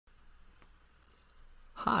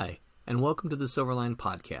Hi, and welcome to the Silverline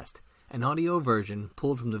Podcast, an audio version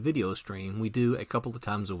pulled from the video stream we do a couple of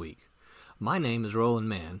times a week. My name is Roland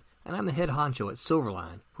Mann, and I'm the head honcho at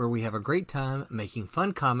Silverline, where we have a great time making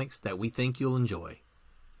fun comics that we think you'll enjoy.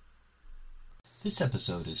 This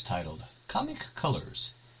episode is titled Comic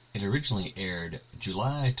Colors. It originally aired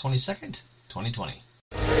July 22nd, 2020.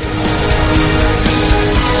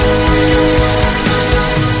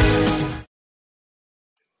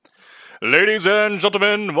 Ladies and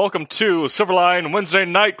gentlemen, welcome to Silverline Wednesday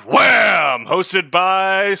Night Wham! Hosted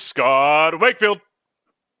by Scott Wakefield.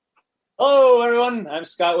 Hello, everyone. I'm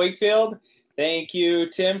Scott Wakefield. Thank you,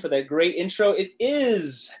 Tim, for that great intro. It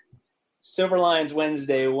is Silverline's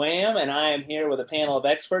Wednesday Wham, and I am here with a panel of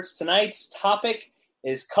experts. Tonight's topic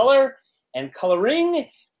is color and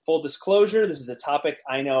coloring. Full disclosure, this is a topic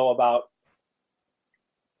I know about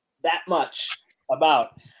that much about.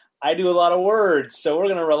 I do a lot of words, so we're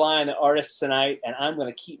going to rely on the artists tonight, and I'm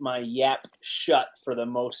going to keep my yap shut for the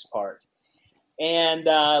most part. And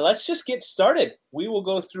let's just get started. We will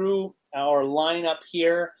go through our lineup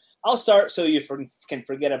here. I'll start so you can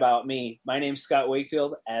forget about me. My name's Scott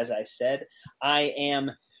Wakefield, as I said. I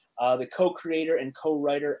am the co-creator and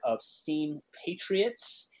co-writer of Steam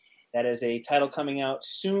Patriots. That is a title coming out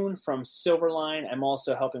soon from Silverline. I'm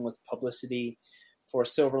also helping with publicity for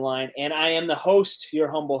Silverline, and I am the host, your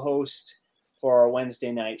humble host, for our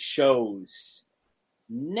Wednesday night shows.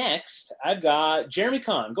 Next, I've got Jeremy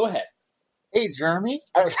Kahn. Go ahead. Hey, Jeremy.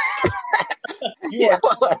 Hello,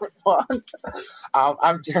 everyone.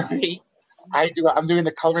 I'm Jeremy. I'm doing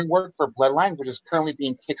the coloring work for Bloodline, which is currently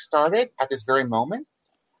being kickstarted at this very moment.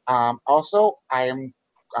 Also, I am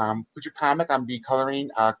Future Comic. I'm be coloring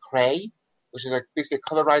Cray, which is basically a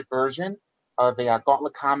colorized version of a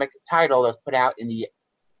Gauntlet comic title that was put out in the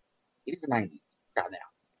 80s or 90s. Got now.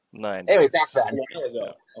 90s. Anyway, back then.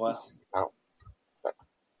 Well.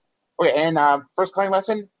 Okay, and first coloring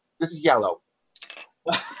lesson. This is yellow.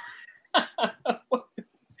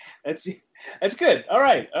 That's good. All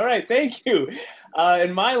right. Thank you.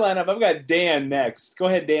 In my lineup, I've got Dan next. Go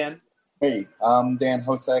ahead, Dan. Hey, I'm Dan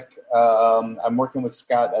Hosek. I'm working with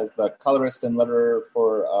Scott as the colorist and letterer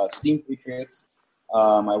for Steam Patriots.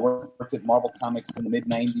 I worked at Marvel Comics in the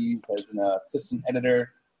mid-'90s as an assistant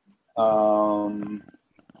editor. I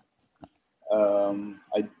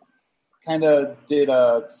kind of did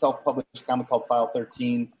a self-published comic called File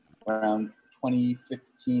 13 around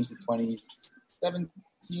 2015 to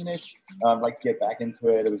 2017-ish. I'd like to get back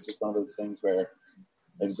into it. It was just one of those things where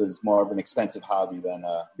it was more of an expensive hobby than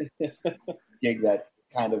a gig that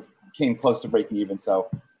kind of came close to breaking even, so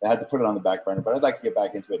I had to put it on the back burner. But I'd like to get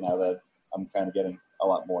back into it now that I'm kind of getting a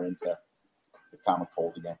lot more into the comic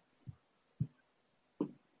fold again.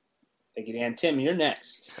 Thank you, Dan. Tim, you're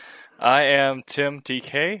next. I am Tim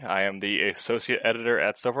DK. I am the associate editor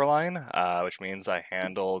at Silverline, which means I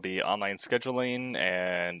handle the online scheduling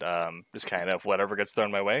and just kind of whatever gets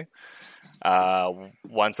thrown my way.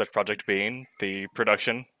 One such project being the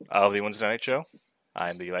production of the Wednesday night show.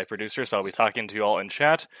 I'm the live producer, so I'll be talking to you all in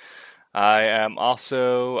chat. I am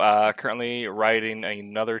also currently writing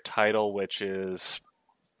another title, which is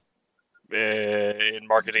in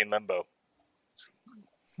marketing limbo.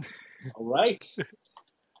 All right.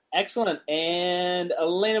 Excellent. And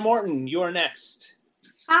Elena Morton, you're next.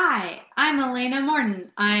 Hi, I'm Elena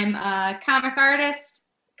Morton. I'm a comic artist,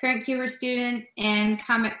 current Cuber student, and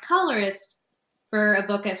comic colorist for a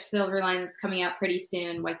book at Silverline that's coming out pretty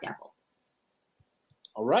soon, White Devil.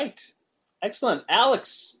 All right. Excellent.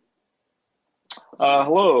 Alex.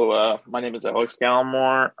 Hello, my name is Alex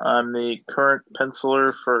Gallimore. I'm the current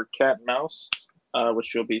penciler for Cat and Mouse,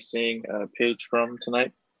 which you'll be seeing a page from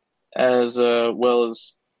tonight, as well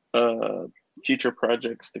as future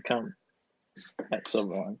projects to come at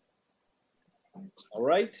Silverline. All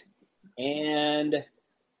right. And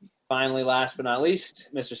finally, last but not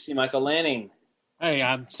least, Mr. C. Michael Lanning. Hey,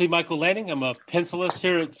 I'm C. Michael Lanning. I'm a pencilist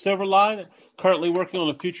here at Silverline, currently working on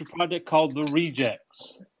a future project called The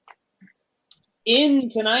Rejects. In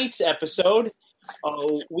tonight's episode,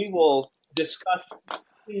 we will discuss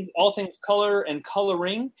all things color and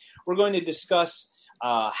coloring. We're going to discuss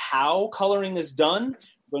how coloring is done.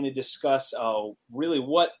 We're going to discuss really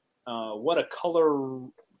what a color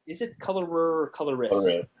is it colorer or colorist?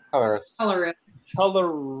 Colorist.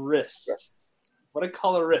 Yes. What a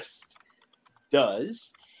colorist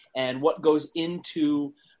does and what goes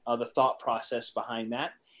into the thought process behind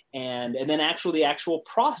that, and then the actual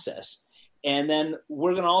process. And then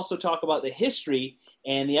we're going to also talk about the history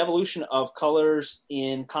and the evolution of colors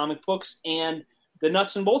in comic books and the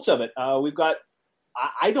nuts and bolts of it. We've got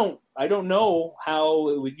I don't know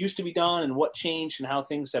how it used to be done and what changed and how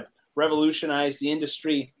things have revolutionized the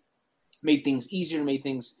industry, made things easier, made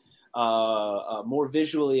things more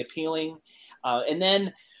visually appealing. And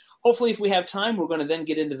then hopefully if we have time, we're going to then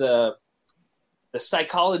get into the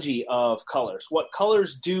psychology of colors, what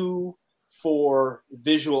colors do for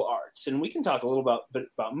visual arts. And we can talk a little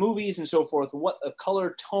about movies and so forth, what the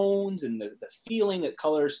color tones and the feeling that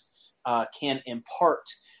colors can impart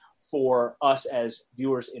for us as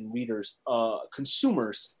viewers and readers,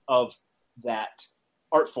 consumers of that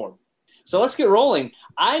art form. So let's get rolling.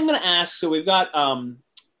 I'm going to ask, so we've got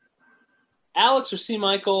Alex or C.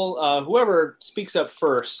 Michael, whoever speaks up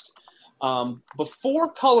first,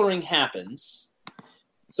 before coloring happens,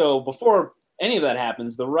 so before any of that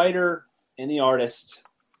happens, the writer and the artist,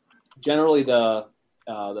 generally the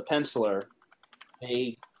penciler,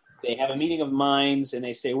 they have a meeting of minds and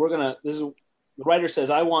they say, the writer says,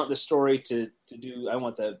 I want the story to do, I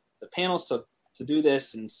want the panels to do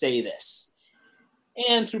this and say this.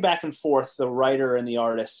 And through back and forth, the writer and the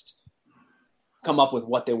artist come up with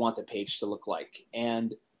what they want the page to look like.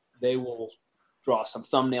 And they will draw some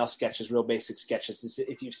thumbnail sketches, real basic sketches.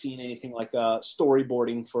 If you've seen anything like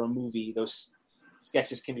storyboarding for a movie, those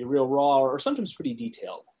sketches can be real raw or sometimes pretty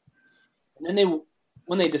detailed. And then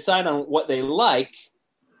when they decide on what they like,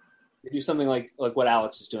 they do something like what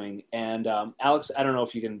Alex is doing. And Alex, I don't know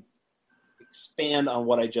if you can expand on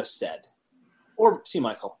what I just said. Or see,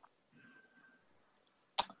 Michael.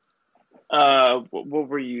 What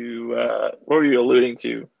were you alluding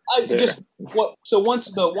to? Once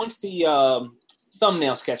the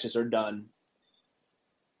thumbnail sketches are done,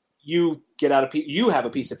 you get out you have a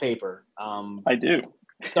piece of paper. I do.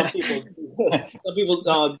 Some people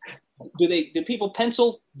do people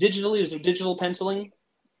pencil digitally? Is there digital penciling?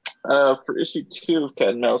 For issue 2 of Cat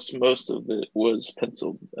and Mouse, most of it was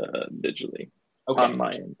penciled digitally on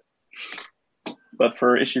my end. But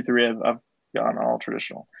for issue 3, I've gone all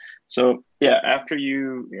traditional. So yeah, after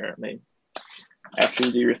you do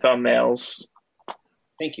your thumbnails,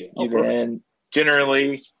 thank you. Then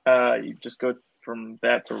generally you just go from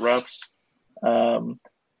that to roughs.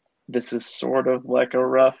 This is sort of like a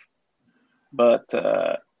rough, but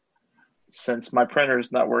since my printer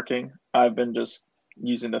is not working, I've been just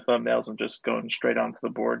using the thumbnails and just going straight onto the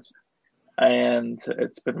boards, and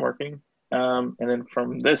it's been working. And then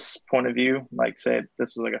from this point of view, like say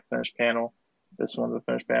this is like a finished panel, this one's a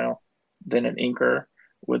finished panel, then an inker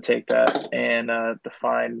would take that and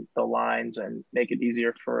define the lines and make it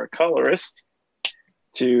easier for a colorist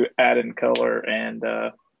to add in color and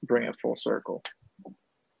bring it full circle.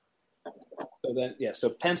 So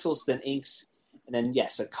pencils, then inks, and then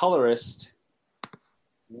yes, a colorist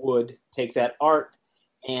would take that art.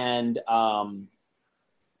 And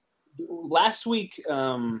last week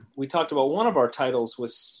we talked about one of our titles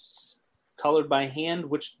was colored by hand.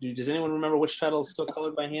 Does anyone remember which title is still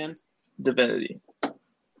colored by hand? Divinity.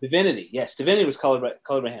 Yes, Divinity was colored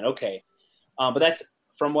by hand. Okay, but that's,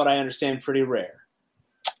 from what I understand, pretty rare.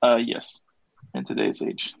 Yes, in today's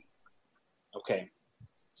age. Okay,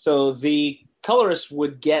 so the colorist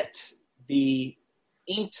would get the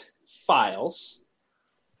inked files,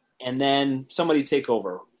 and then somebody take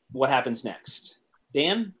over. What happens next?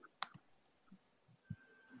 Dan?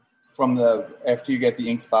 After you get the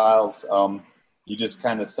inked files, you just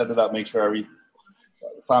kind of set it up, make sure if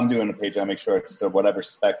I'm doing a page, I make sure it's to whatever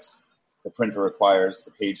specs the printer requires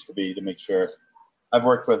the page to be, to make sure. I've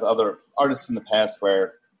worked with other artists in the past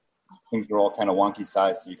where things were all kind of wonky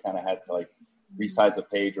sized, so you kind of had to like resize a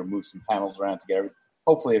page or move some panels around to get everything.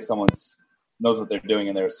 Hopefully if someone knows what they're doing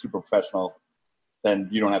and they're super professional, then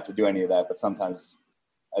you don't have to do any of that. But sometimes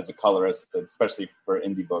as a colorist, especially for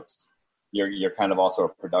indie books, you're kind of also a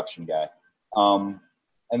production guy.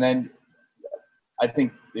 And then I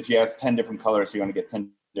think if you ask 10 different colorists, you're going to get 10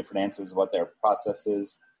 different answers of what their process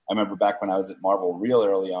is. I remember back when I was at Marvel real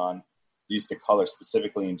early on, they used to color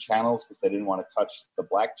specifically in channels because they didn't want to touch the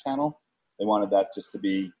black channel. They wanted that just to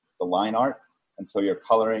be the line art. And so your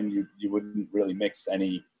coloring, you wouldn't really mix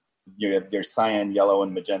any, you have your cyan, yellow,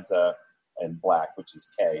 and magenta and black, which is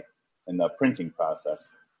K, in the printing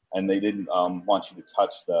process. And they didn't want you to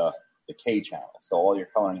touch the K channel. So all your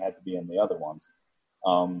coloring had to be in the other ones.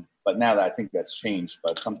 But now that I think that's changed,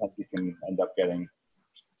 but sometimes you can end up getting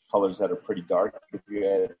colors that are pretty dark if you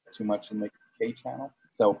add too much in the K channel.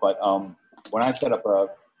 So, but when I set up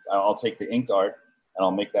I'll take the inked art and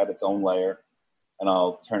I'll make that its own layer, and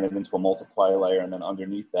I'll turn it into a multiply layer, and then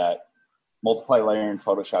underneath that, multiply layer in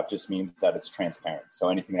Photoshop just means that it's transparent. So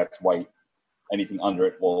anything that's white, anything under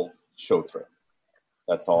it will show through.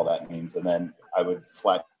 That's all that means. And then I would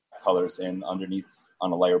flat colors in underneath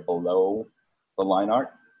on a layer below the line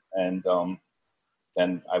art. And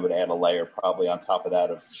then I would add a layer probably on top of that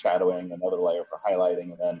of shadowing, another layer for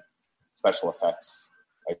highlighting, and then special effects.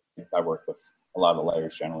 I work with a lot of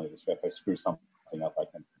layers generally. If I screw something up, I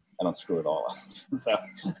don't screw it all up. So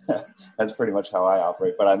that's pretty much how I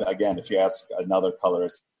operate. But again, if you ask another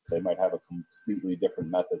colorist, they might have a completely different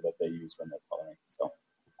method that they use when they're coloring. So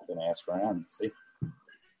I'm going to ask around and see.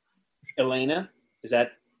 Elena, is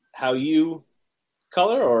that how you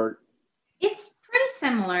color, or? It's pretty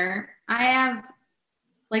similar. I have,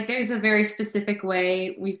 like, there's a very specific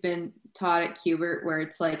way we've been taught at Qbert where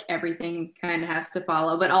it's like everything kind of has to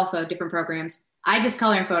follow, but also different programs. I just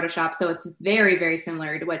color in Photoshop, so it's very, very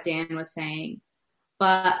similar to what Dan was saying.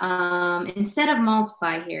 But instead of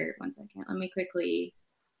multiply here, one second, let me quickly,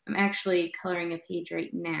 I'm actually coloring a page right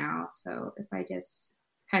now. So if I just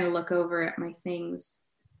kind of look over at my things,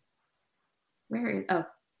 one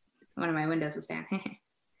of my windows is down.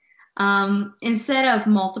 Instead of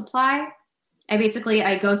multiply,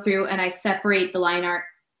 I go through and I separate the line art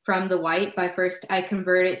from the white by first I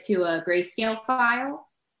convert it to a grayscale file.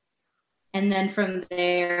 And then from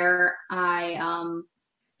there, I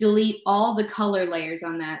delete all the color layers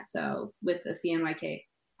on that. So with the CMYK,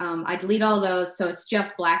 I delete all those. So it's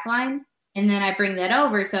just black line. And then I bring that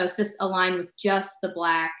over. So it's just aligned with just the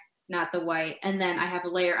black, not the white. And then I have a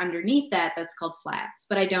layer underneath that that's called flats,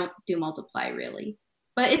 but I don't do multiply really.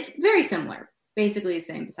 But it's very similar, basically the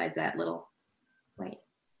same besides that little white.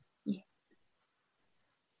 Yeah.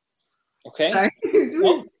 Okay. Sorry.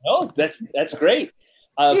 No, that's great.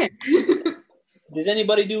 Yeah. Does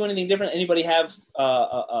anybody do anything different? Anybody have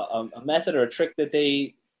a method or a trick that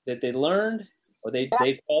they learned or they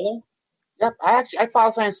follow? Yep, I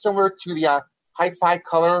follow something similar to the Hi-Fi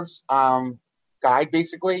Colors guide,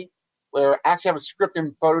 basically, where I actually have a script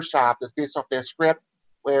in Photoshop that's based off their script,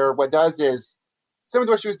 where what it does is similar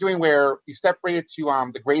to what she was doing, where you separate it to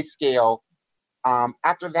the grayscale.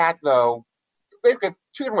 After that, though, basically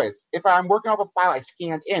two different ways. If I'm working off a file I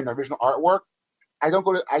scanned in the original artwork, I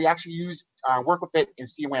actually use work with it in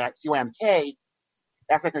CYMK.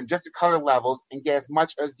 That's like adjust the color levels and get as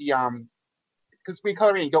much as the because when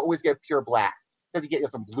coloring, you don't always get pure black because you get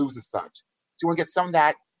some blues and such. So you want to get some of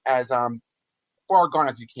that as far gone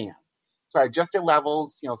as you can. So I adjust the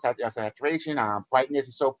levels, saturation, brightness,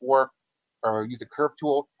 and so forth, or use the curve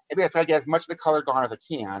tool. And I try to get as much of the color gone as I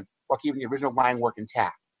can while keeping the original line work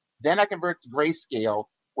intact. Then I convert to grayscale,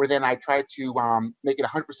 where then I try to make it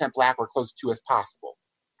 100% black or close to as possible.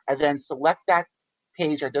 I then select that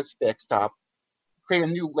page I just fixed up, create a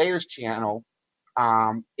new layers channel.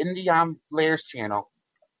 In the layers channel,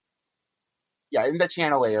 in the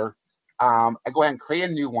channel layer, I go ahead and create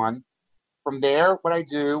a new one. From there, what I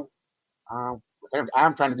do, I'm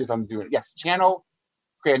trying to do something. Doing it. Yes, channel,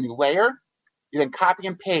 create a new layer. You then copy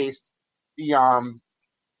and paste the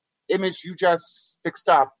image you just fixed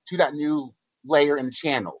up to that new layer in the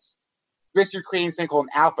channels. Basically, you're creating something called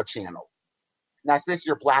an alpha channel. And that's basically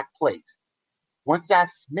your black plate. Once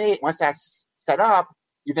that's set up,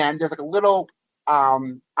 there's like a little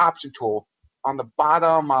option tool on the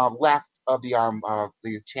bottom left of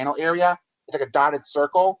the channel area. It's like a dotted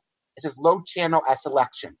circle. It says load channel as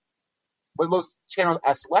selection. What load channel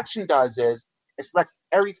as selection does is it selects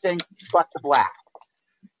everything but the black.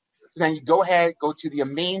 So then you go to the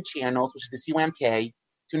main channels, which is the CYMK,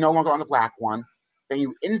 to no longer on the black one. Then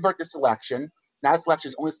you invert the selection. Now the selection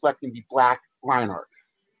is only selecting the black line art.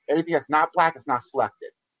 Everything that's not black is not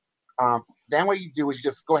selected. Then what you do is you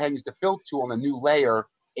just go ahead and use the fill tool on the new layer,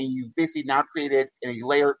 and you basically now created a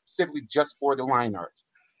layer specifically just for the line art.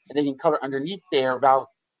 And then you can color underneath there without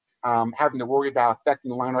having to worry about affecting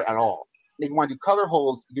the line art at all. And if you want to do color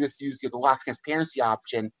holes, you just use the lock transparency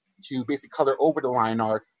option to basically color over the line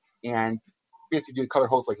art and basically do color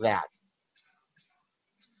holes like that.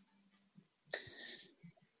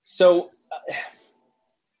 So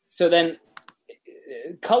then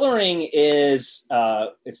coloring is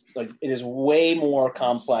it is way more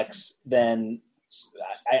complex than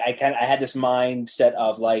I had this mindset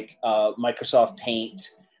of like Microsoft Paint,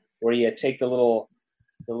 where you take the little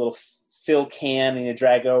fill can and you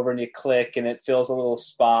drag over and you click and it fills a little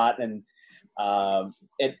spot, and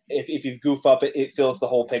if you goof up it fills the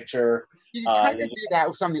whole picture. You can kind of do that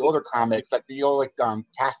with some of the older comics, like the old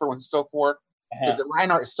Casper ones and so forth. Because the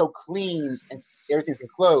line art is so clean and everything's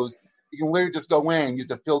enclosed, you can literally just go in and use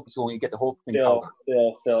the fill tool and you get the whole thing colored.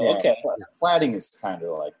 Fill. Yeah, Okay. Flatting is kind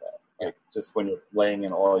of like that. Like just when you're laying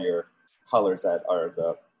in all your colors that are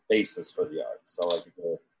the basis for the art. So like if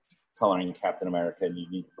you're coloring Captain America, and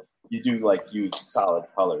you do like use solid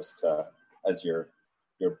colors as your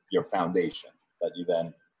foundation that you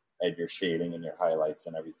then add your shading and your highlights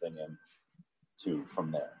and everything in to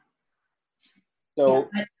from there. So,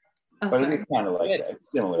 But sorry. it is kind of like Good. that.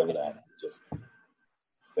 It's similar to that, just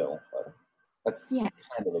fill. But that's kind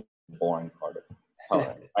of the boring part of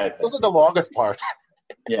coloring. I think. Those are the longest part.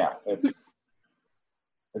 Yeah, it's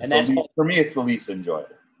And that's for me, it's the least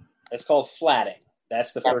enjoyable. It's called flatting.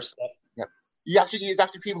 That's the first step. There's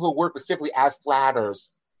actually people who work specifically as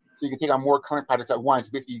flatters, so you can take on more coloring projects at once.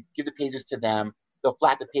 Basically, you give the pages to them, they'll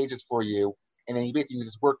flat the pages for you, and then you basically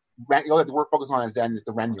just work. All that the work focus on is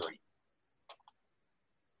the rendering.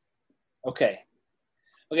 Okay.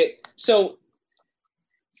 So,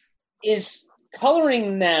 is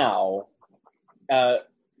coloring now?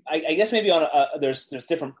 I guess maybe on there's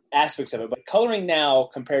different aspects of it, but coloring now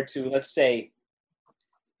compared to, let's say,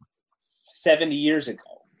 70 years ago,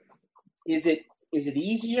 is it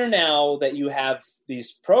easier now that you have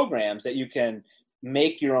these programs that you can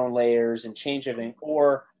make your own layers and change everything,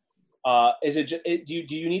 or is it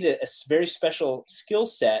do you need a very special skill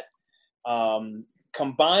set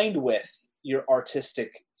combined with your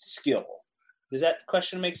artistic skill? Does that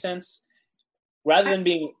question make sense? Rather than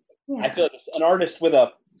being, I feel like an artist with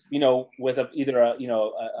either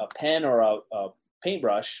a pen or a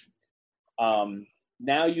paintbrush.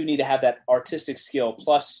 Now you need to have that artistic skill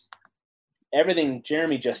plus everything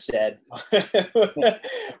Jeremy just said.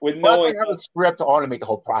 With knowing have a script to automate the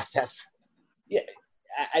whole process. Yeah,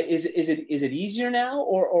 is it easier now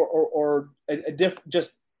or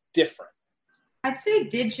just different? I'd say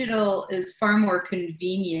digital is far more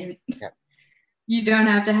convenient. Yeah. You don't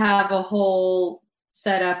have to have a whole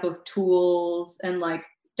setup of tools and like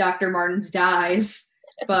Dr. Martin's dyes,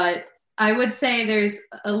 but I would say there's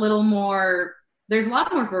a lot more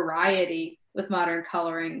variety with modern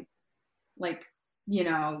coloring. Like,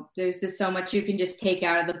 there's just so much you can just take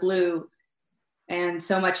out of the blue, and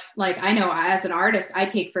so much, like, I know as an artist, I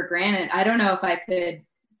take for granted. I don't know if I could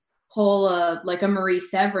pull a Marie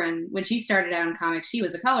Severin. When she started out in comics, she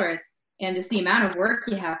was a colorist, and just the amount of work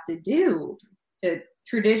you have to do to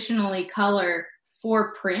traditionally color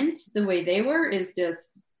for print the way they were is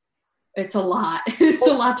just, it's a lot. It's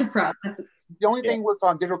a lot to process. The only thing with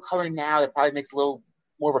digital coloring now that probably makes it a little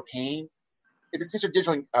more of a pain is since you're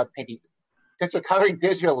digital painting. Since you're coloring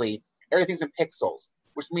digitally, everything's in pixels,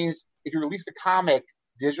 which means if you release the comic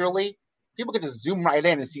digitally, people get to zoom right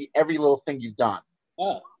in and see every little thing you've done.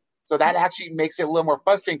 Oh. So that actually makes it a little more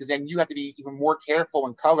frustrating because then you have to be even more careful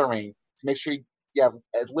in coloring to make sure you have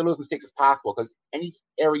as little mistakes as possible, because any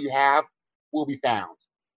error you have will be found.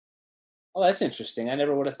 Oh, that's interesting. I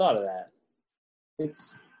never would have thought of that.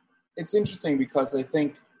 It's interesting because I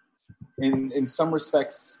think in some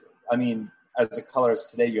respects, I mean, as a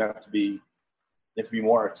colorist today, you have to be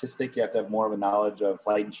more artistic. You have to have more of a knowledge of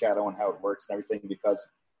light and shadow and how it works and everything,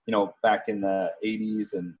 because, back in the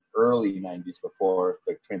 80s and early 90s, before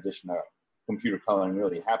the transition to computer coloring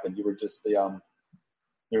really happened, you were just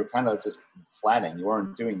you were kind of just flatting. You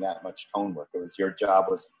weren't doing that much tone work. Your job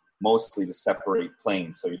was mostly to separate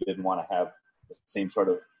planes, so you didn't want to have the same sort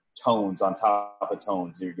of tones on top of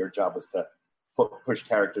tones. Your job was to push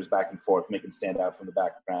characters back and forth, make them stand out from the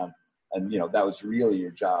background. And, that was really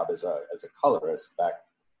your job as a colorist back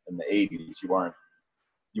in the 80s.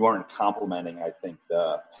 You weren't complementing, I think,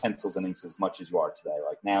 the pencils and inks as much as you are today.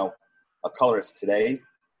 Like now, a colorist today,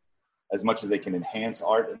 as much as they can enhance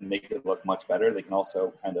art and make it look much better, they can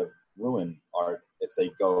also kind of ruin art if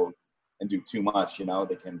they go and do too much.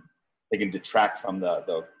 They can detract from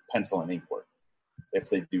the pencil and ink work if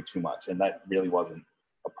they do too much. And that really wasn't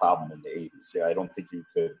a problem in the 80s. Yeah, I don't think you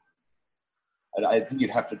could. I think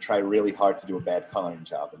you'd have to try really hard to do a bad coloring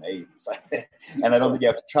job in the 80s. And I don't think you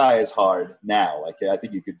have to try as hard now. Like, I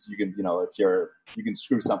think you can, if you can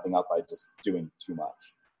screw something up by just doing too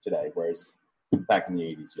much today. Whereas back in the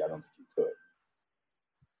 80s, I don't think you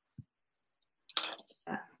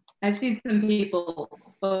could. I've seen some people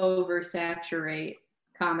oversaturate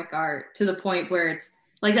comic art to the point where it's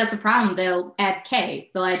like, that's a problem. They'll add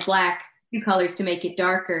they'll add black colors to make it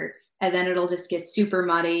darker, and then it'll just get super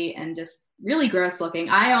muddy and just really gross looking.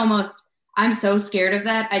 I'm so scared of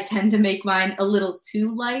that. I tend to make mine a little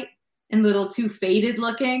too light and a little too faded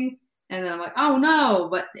looking. And then I'm like, oh no,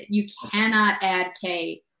 but you cannot add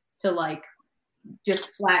K to like just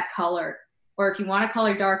flat color. Or if you want to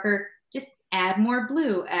color darker, just add more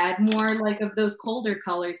blue, add more like of those colder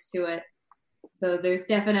colors to it. So there's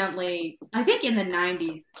definitely, I think in the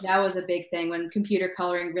 90s, that was a big thing when computer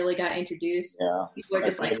coloring really got introduced. Yeah. People were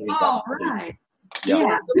just like, oh, right. Yeah.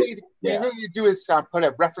 What you really do is put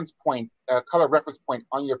a reference point, a color reference point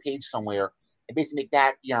on your page somewhere, and basically make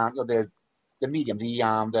that the medium,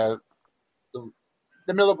 the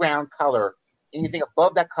middle ground color. Anything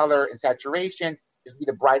above that color in saturation is be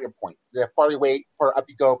the brighter point. The farther up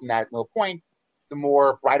you go from that little point, the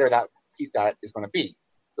more brighter that piece that is going to be.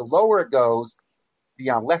 The lower it goes,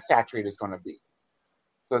 the less saturated it's going to be.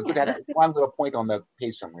 So it's good to have that one little point on the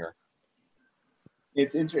page somewhere.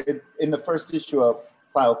 It's interesting. In the first issue of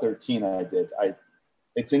File 13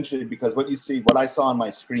 it's interesting because what I saw on my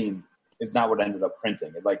screen is not what ended up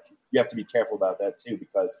printing. You have to be careful about that too,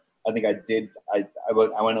 because I think I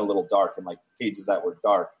went a little dark, and like pages that were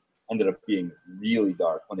dark ended up being really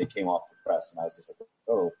dark when they came off the press. And I was just like,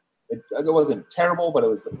 oh, it wasn't terrible, but it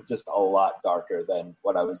was just a lot darker than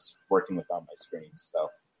what I was working with on my screen. So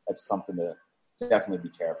that's something to definitely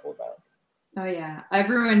be careful about. Oh yeah, I've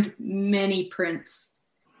ruined many prints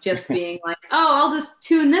just being like, oh, I'll just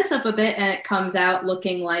tune this up a bit, and it comes out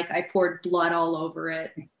looking like I poured blood all over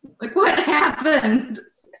it. Like, what happened?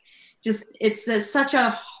 Just it's such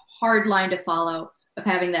a hard line to follow of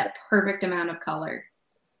having that perfect amount of color.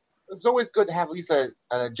 It's always good to have at least an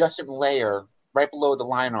adjustment layer right below the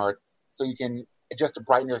line art, so you can adjust the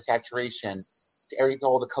brightness or saturation to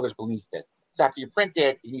all the colors beneath it. So after you print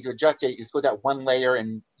it, you need to adjust it. You just go that one layer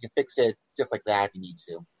and you can fix it just like that if you need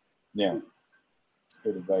to. Yeah, it's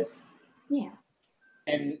good advice. Yeah.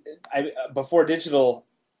 And before digital,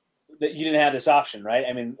 that you didn't have this option, right?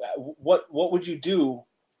 I mean, what would you do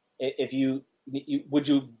if you would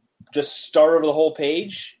you just start over the whole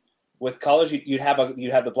page with colors? You'd have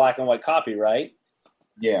the black and white copy, right?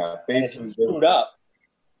 Yeah, basically screwed up.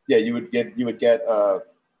 Yeah, you would get a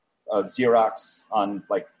Xerox on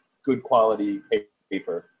like good quality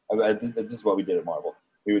paper. This is what we did at Marvel.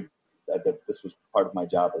 This was part of my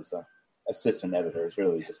job as an assistant editor. It's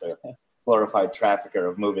really just a glorified trafficker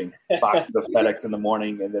of moving boxes of FedEx in the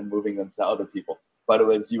morning and then moving them to other people. But it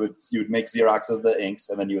was you would make Xerox of the inks,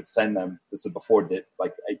 and then you would send them. This is before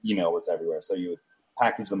email was everywhere, so you would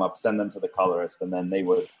package them up, send them to the colorist, and then they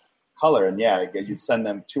would color. And yeah, you'd send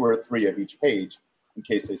them 2 or 3 of each page in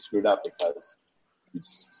case they screwed up, because you'd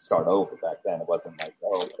start over back then. It wasn't like,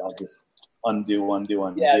 oh, I'll just undo.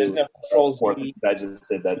 Yeah, there's no controls. I just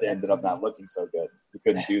said that ended up not looking so good. You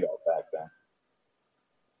couldn't do that back then.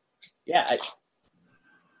 Yeah,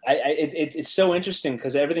 it's so interesting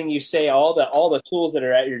because everything you say, all the tools that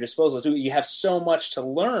are at your disposal, too, you have so much to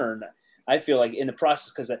learn. I feel like in the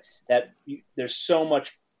process, because there's so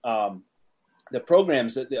much. The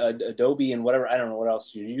programs, Adobe and whatever, I don't know what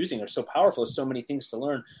else you're using, are so powerful. There's so many things to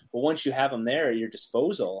learn. But once you have them there at your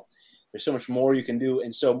disposal, there's so much more you can do,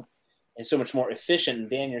 and so much more efficient. And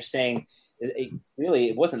Dan, you're saying,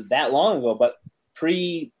 it wasn't that long ago, but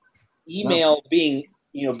pre-email being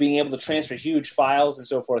able to transfer huge files and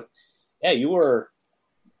so forth. Yeah, you were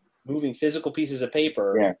moving physical pieces of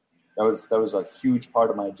paper. Yeah, that was a huge part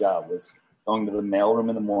of my job, was going to the mailroom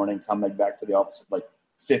in the morning, coming back to the office with like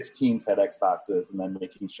 15 FedEx boxes, and then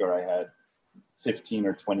making sure I had 15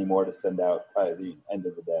 or 20 more to send out by the end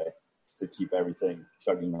of the day to keep everything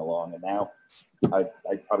chugging along. And now I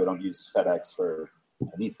probably don't use FedEx for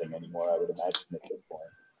anything anymore, I would imagine, at this point.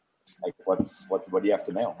 Like, what do you have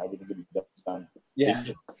to mail? Everything could be done. Yeah.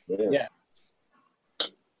 Yeah.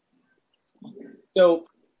 So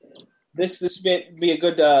this would be a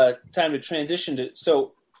good time to transition to.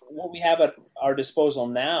 So what we have at our disposal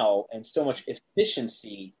now, and so much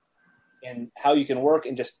efficiency in how you can work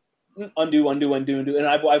and just undo. And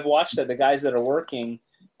I've watched that the guys that are working.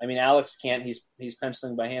 I mean, Alex can't. He's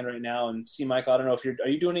penciling by hand right now. And see, Michael, I don't know if are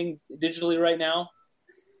you doing it digitally right now?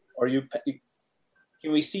 Or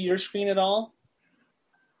can we see your screen at all?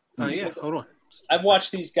 Yeah, hold on. I've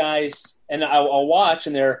watched these guys, and I'll watch,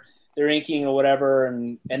 and they're inking or whatever,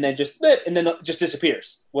 and then just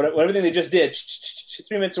disappears. Whatever they just did,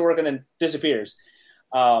 3 minutes of work, and then disappears,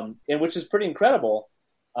 and which is pretty incredible.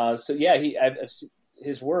 So yeah, I've seen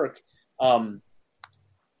his work. What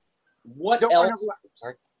else?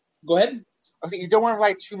 Sorry. Go ahead. I was saying, you don't want to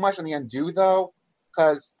rely too much on the undo though,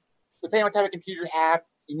 because depending on what type of computer you have,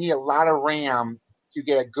 you need a lot of RAM to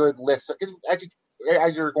get a good list. So as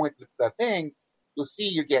you're going through the thing, you'll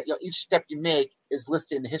see each step you make is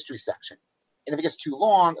listed in the history section. And if it gets too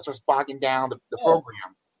long, it starts bogging down the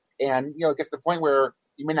program. And it gets to the point where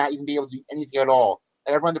you may not even be able to do anything at all.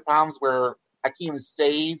 I've run into problems where I can't even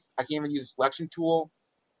save. I can't even use a selection tool.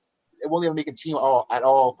 It won't even make a team at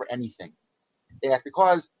all for anything. And that's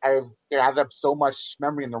because I've added up so much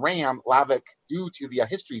memory in the RAM, a lot of it due to the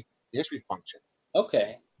history function.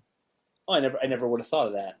 Okay. Oh, I never would have thought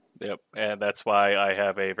of that. Yep, and that's why I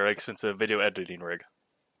have a very expensive video editing rig.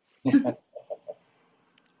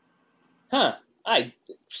 Huh. I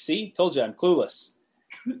see. Told you I'm clueless.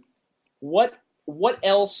 What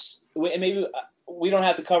else? Maybe we don't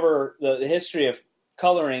have to cover the history of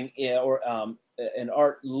coloring or in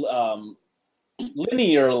art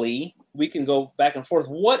linearly, we can go back and forth.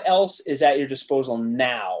 What else is at your disposal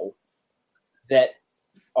now that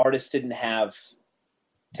artists didn't have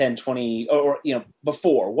 10, 20, or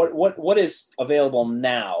before? What is available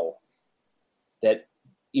now that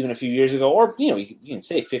even a few years ago, or you can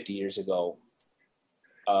say 50 years ago,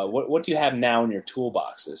 what do you have now in your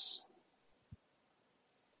toolboxes?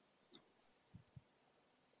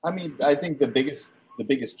 I mean, I think the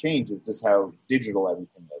biggest change is just how digital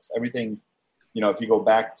everything is. Everything, if you go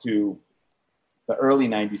back to the early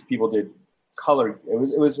 '90s, people did color. It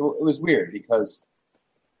was weird because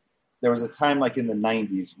there was a time like in the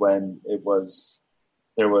 '90s when there was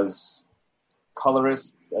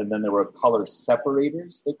colorists and then there were color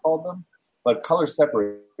separators, they called them. But color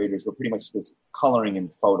separators were pretty much just coloring in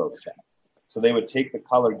Photoshop. So they would take the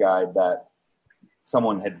color guide that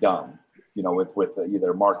someone had done, with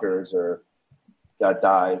either markers or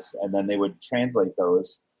dyes, and then they would translate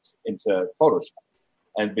those into Photoshop.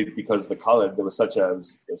 And because the color, there was such a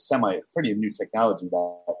pretty new technology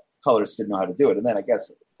that colorists didn't know how to do it. And then I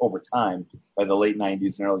guess over time, by the late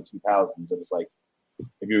 90s and early 2000s, it was like,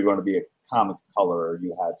 if you were going to be a comic colorer,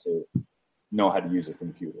 you had to know how to use a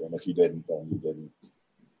computer. And if you didn't, then you didn't.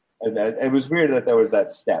 And it was weird that there was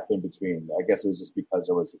that step in between. I guess it was just because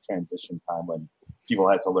there was a transition time when people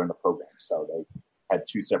had to learn the program. So they had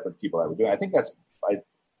two separate people that were doing it. I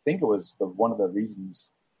think it was one of the reasons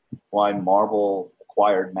why Marvel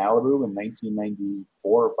acquired Malibu in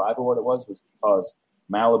 1994 or 5 or what it was because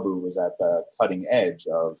Malibu was at the cutting edge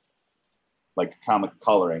of like comic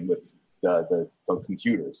coloring with the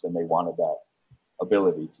computers, and they wanted that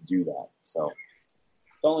ability to do that. So if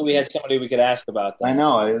only we had somebody we could ask about that. I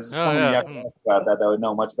know. There's someone you have to ask about that would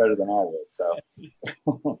know much better than I would. So,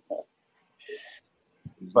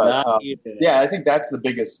 but I think that's the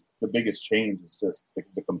biggest change is just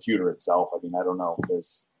the computer itself. I mean, I don't know.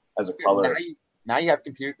 There's as a colorist. Now you have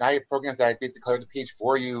programs that basically color the page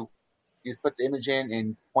for you. You just put the image in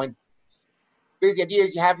and point. Basically, the idea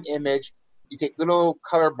is you have an image. You take little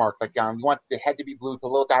color marks, like you want the head to be blue, put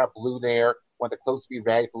a little dot of blue there. You want the clothes to be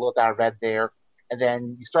red, put a little dot of red there. And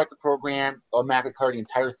then you start the program, automatically color the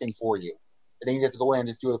entire thing for you. And then you have to go in and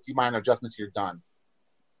just do a few minor adjustments, you're done.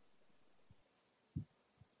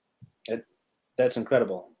 That's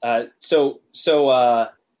incredible. So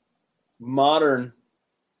modern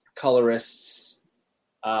colorists,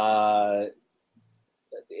 do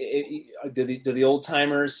the old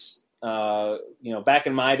timers, back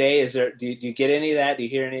in my day, do you get any of that? Do you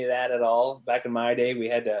hear any of that at all? Back in my day, we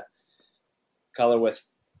had to color with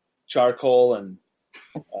charcoal and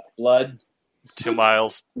blood. 2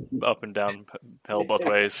 miles up and down hill both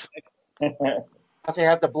ways. That's why you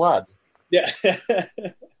have the blood. Yeah.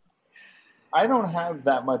 I don't have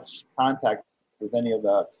that much contact with any of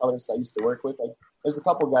the colorists I used to work with. There's a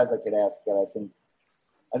couple guys I could ask that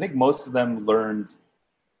I think most of them learned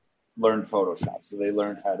Photoshop, so they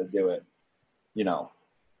learned how to do it,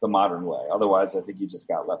 the modern way. Otherwise, I think you just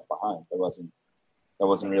got left behind. There wasn't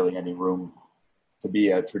really any room to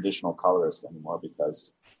be a traditional colorist anymore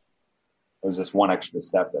because it was just one extra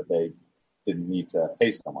step that they didn't need to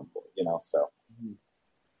pay someone for, so.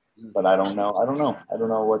 But I don't know. I don't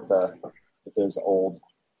know if there's old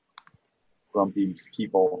grumpy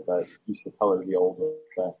people that used to color the old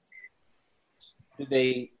way. Do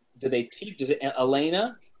they teach? Does it,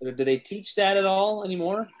 Elena? Do they teach that at all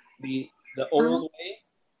anymore? The old way.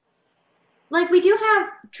 Like we do have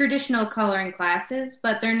traditional coloring classes,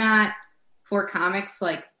 but they're not for comics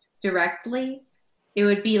like directly. It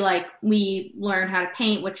would be like we learn how to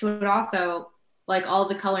paint, which would also like all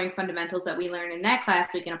the coloring fundamentals that we learn in that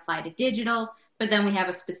class, we can apply to digital. But then we have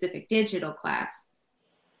a specific digital class.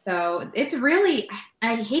 So it's really,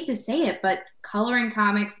 I hate to say it, but coloring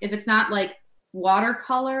comics, if it's not like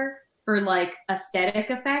watercolor for like aesthetic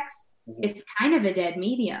effects, it's kind of a dead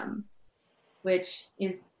medium, which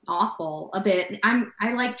is awful a bit.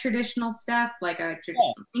 I like traditional stuff, like a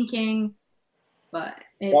traditional inking, but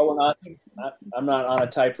it's, I'm not on a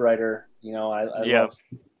typewriter. I love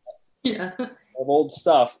of old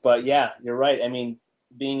stuff, but yeah, you're right. I mean,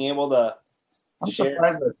 being able to I'm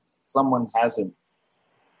surprised that someone hasn't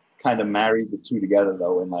kind of married the two together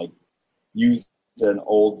though, and like used an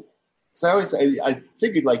old. Because I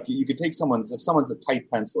figured like you could take if someone's a type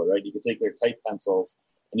penciler, right? You could take their type pencils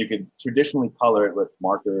and you could traditionally color it with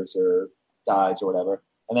markers or dyes or whatever,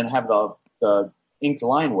 and then have the inked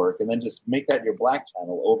line work, and then just make that your black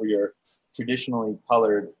channel over your traditionally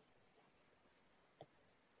colored,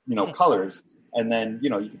 colors, and then you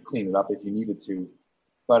could clean it up if you needed to.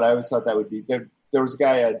 But I always thought that would be there. There was a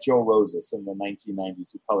guy, Joe Rosas, in the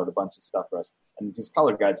 1990s who colored a bunch of stuff for us, and his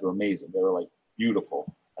color guides were amazing. They were like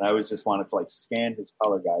beautiful, and I always just wanted to like scan his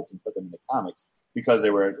color guides and put them in the comics because they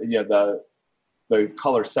were, you know, the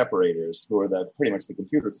color separators, who are pretty much the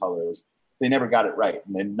computer colors, they never got it right,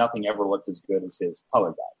 and then nothing ever looked as good as his color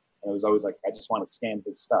guides. And it was always like, I just want to scan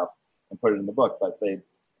his stuff and put it in the book. But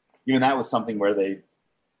even that was something where it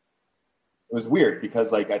was weird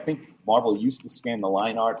because like I think Marvel used to scan the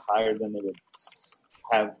line art higher than they would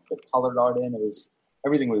have the colored art in.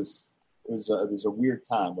 Everything was a weird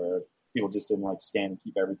time where people just didn't like scan and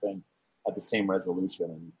keep everything at the same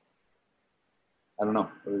resolution. And I don't know.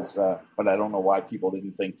 It was, but I don't know why people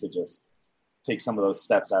didn't think to just take some of those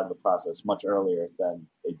steps out of the process much earlier than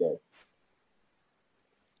they did.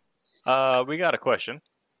 We got a question.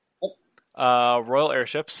 Royal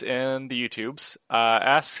Airships in the YouTubes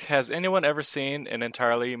asks, has anyone ever seen an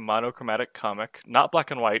entirely monochromatic comic, not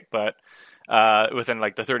black and white, but within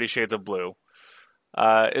like the 30 Shades of Blue?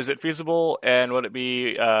 Is it feasible, and would it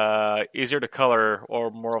be easier to color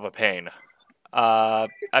or more of a pain? I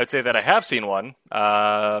would say that I have seen one.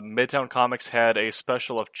 Midtown Comics had a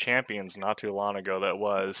special of Champions not too long ago that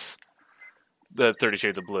was the 30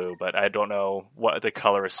 Shades of Blue, but I don't know what the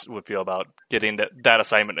colorists would feel about getting that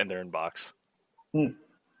assignment in their inbox. Well,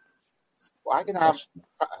 I can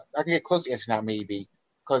get close to answering that maybe,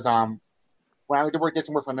 because when I did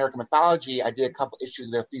some work for American Mythology, I did a couple issues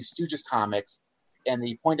of their Three Stooges comics, and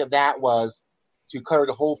the point of that was to color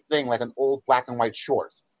the whole thing like an old black and white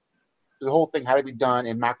short. So the whole thing had to be done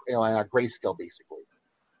in in a grayscale, basically.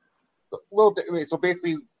 So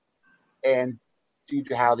basically, and due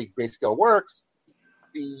to how the grayscale works,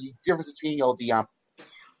 the difference between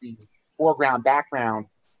the foreground background,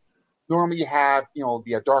 normally you have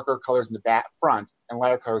the darker colors in the back front and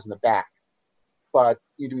lighter colors in the back, but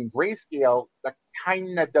you're doing grayscale, that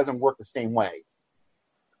kind of doesn't work the same way.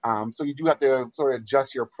 So you do have to sort of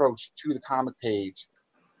adjust your approach to the comic page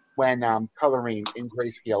when coloring in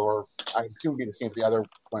grayscale, or I assume it'd be the same for the other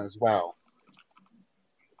one as well.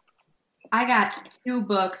 I got two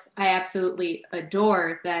books I absolutely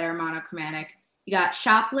adore that are monochromatic. You got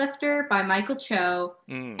Shoplifter by Michael Cho,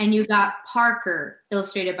 and you got Parker,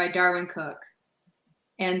 illustrated by Darwin Cook.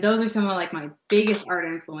 And those are some of like my biggest art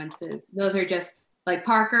influences. Those are just like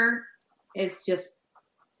Parker is just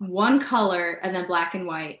one color and then black and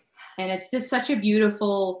white. And it's just such a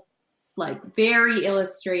beautiful, like very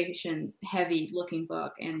illustration heavy looking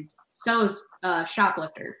book. And so is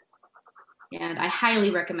Shoplifter. And I highly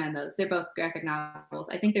recommend those. They're both graphic novels.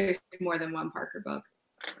 I think there's more than one Parker book,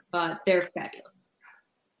 but they're fabulous.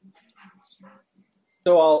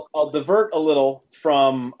 So I'll divert a little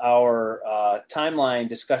from our timeline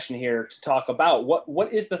discussion here to talk about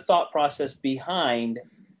what is the thought process behind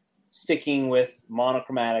sticking with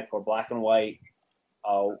monochromatic or black and white.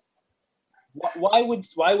 Why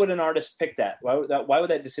would an artist pick that? Why would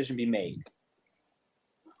that decision be made?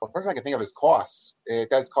 Well, the first thing I can think of is costs. It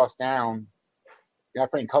does cost down. You're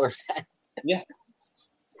not putting colors in. Yeah.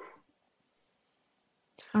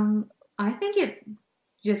 I think it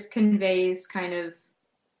just conveys kind of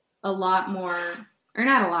a lot more, or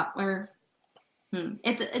not a lot, or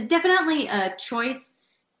it's definitely a choice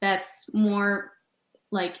that's more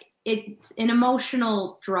like it's an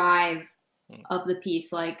emotional drive of the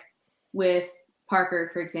piece. Like with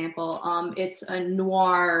Parker, for example, it's a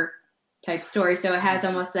noir type story, so it has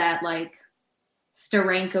almost that like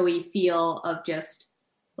Steranko-y feel of just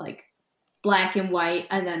like black and white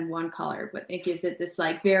and then one color, but it gives it this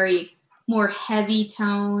like very more heavy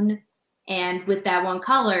tone, and with that one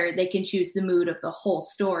color they can choose the mood of the whole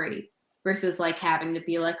story versus like having to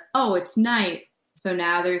be like, oh, it's night, so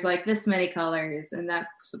now there's like this many colors, and that,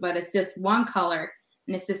 but it's just one color,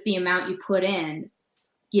 and it's just the amount you put in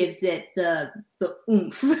gives it the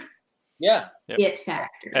oomph. Yeah. It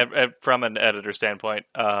factor. And from an editor standpoint,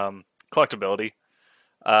 collectability.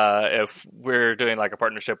 If we're doing like a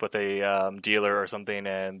partnership with a dealer or something,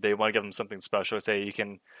 and they want to give them something special, say you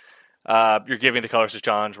can, you're giving the colors to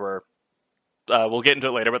challenge where we'll get into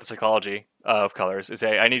it later about the psychology of colors. Is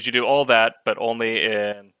say I need you to do all that, but only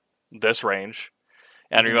in this range,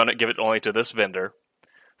 and you're going to give it only to this vendor.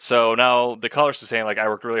 So now the colorist is saying like, I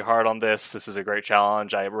worked really hard on this. This is a great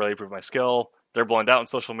challenge. I really improved my skill. They're blowing that on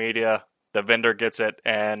social media. The vendor gets it,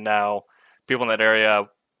 and now people in that area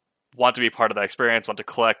want to be part of that experience, want to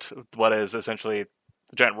collect what is essentially a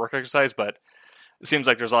giant work exercise, but it seems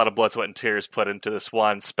like there's a lot of blood, sweat, and tears put into this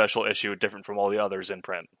one special issue, different from all the others in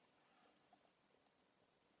print.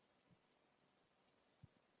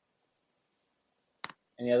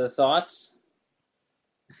 Any other thoughts?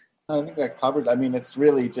 I think that covered. I mean, it's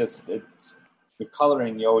really just the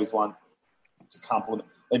coloring you always want to complement.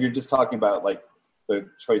 If you're just talking about like the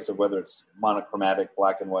choice of whether it's monochromatic,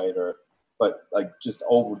 black and white, or but like just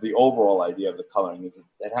over the overall idea of the coloring is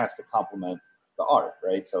it has to complement the art,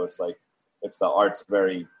 right? So it's like if the art's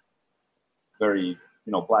very, very,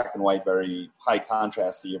 black and white, very high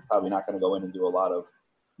contrast, you're probably not going to go in and do a lot of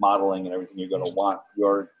modeling and everything. You're going to want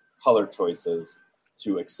your color choices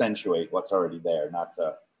to accentuate what's already there, not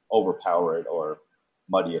to overpower it or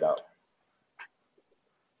muddy it up.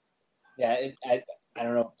 Yeah, I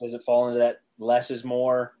don't know. Does it fall into that less is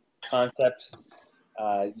more concept?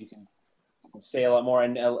 You can say a lot more.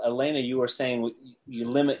 And Elena, you were saying you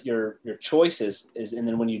limit your choices, and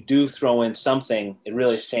then when you do throw in something, it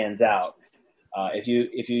really stands out. If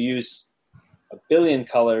you use a billion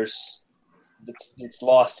colors, it's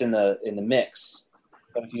lost in the mix.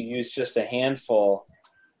 But if you use just a handful,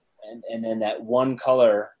 and then that one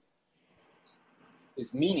color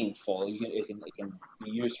is meaningful, it can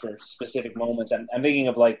be used for specific moments. I'm thinking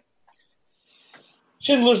of like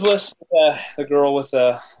Schindler's List, the girl with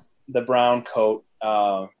the brown coat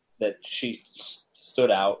that she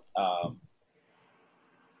stood out.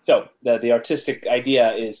 So the artistic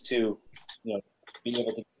idea is to be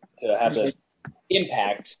able to have the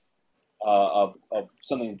impact of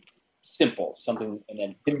something simple, something, and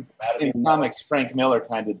then in comics, Frank Miller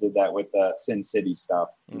kind of did that with the Sin City stuff.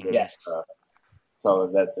 Yes. So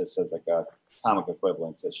that this is like a comic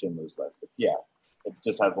equivalent to Schindler's List. But yeah, it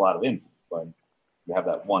just has a lot of impact when you have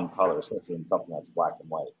that one color, especially in something that's black and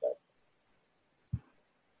white.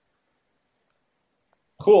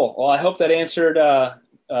 Cool. Well, I hope that answered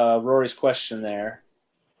Rory's question there.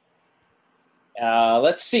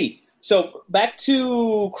 Let's see. So back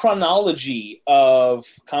to chronology of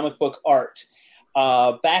comic book art.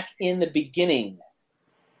 Back in the beginning,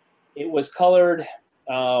 it was colored.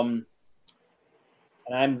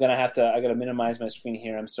 And I got to minimize my screen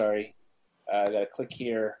here. I'm sorry. I got to click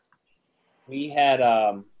here. We had,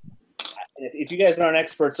 if you guys aren't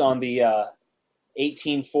experts on the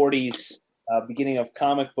 1840s beginning of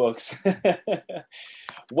comic books,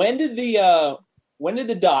 when did the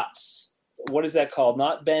dots? What is that called?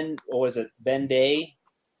 Not Ben, or was it Ben Day?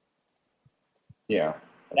 Yeah,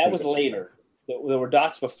 that was later. There were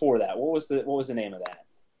dots before that. What was the name of that?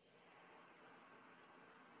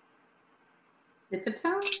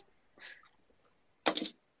 Zipatone?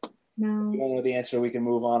 No. If you don't know the answer, we can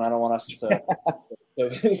move on. I don't want us to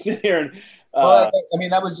sit here and. Well, I mean,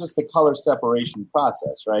 that was just the color separation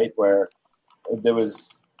process, right? Where there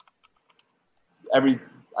was I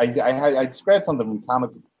described something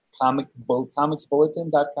from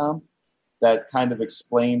comicsbulletin.com that kind of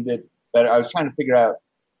explained it better. I was trying to figure out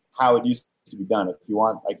how it used to be done. If you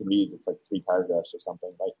want, I can read. It's like 3 paragraphs or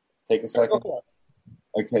something. Like, take a second.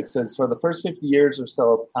 Okay, it says, for the first 50 years or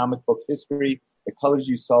so of comic book history, the colors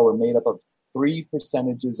you saw were made up of 3%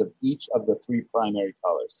 of each of the 3 primary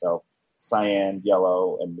colors. So cyan,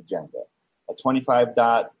 yellow, and magenta. A 25%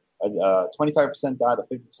 dot, a 50%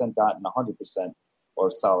 dot, and 100%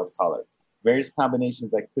 or solid color. Various combinations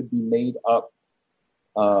that could be made up,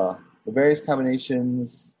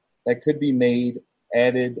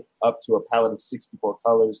 added up to a palette of 64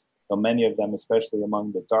 colors, though many of them, especially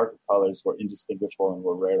among the darker colors, were indistinguishable and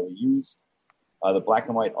were rarely used. The black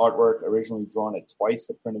and white artwork, originally drawn at twice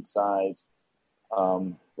the printed size,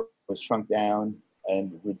 was shrunk down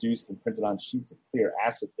and reduced and printed on sheets of clear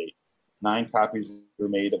acetate. 9 copies were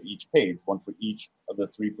made of each page, one for each of the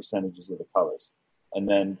 3% of the colors. And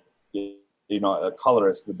then, a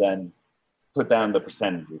colorist would then put down the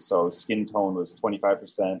percentages. So skin tone was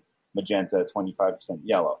 25% magenta, 25%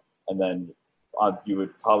 yellow. And then you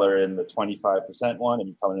would color in the 25% one and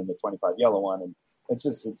you color in the 25 yellow one. And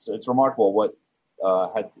it's remarkable what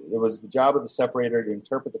it was the job of the separator to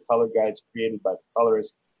interpret the color guides created by the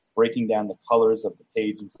colorist, breaking down the colors of the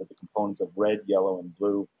page into the components of red, yellow, and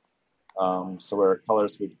blue. So where a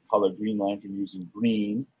colorist would color Green Lantern using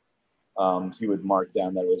green, he would mark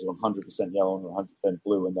down that it was 100% yellow and 100%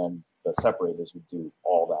 blue, and then the separators would do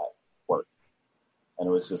all that work. And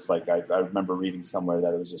it was just like, I remember reading somewhere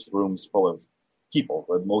that it was just rooms full of people,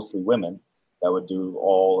 but mostly women, that would do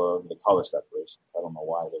all of the color separations. I don't know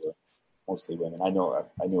why they were mostly women. I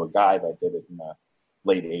knew a guy that did it in the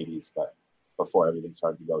late 80s, but before everything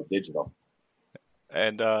started to go digital.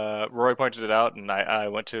 And Roy pointed it out, and I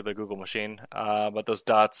went to the Google machine. But those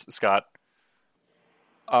dots, Scott,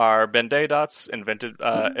 are Ben Day dots, invented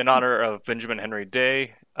in honor of Benjamin Henry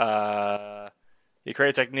Day. He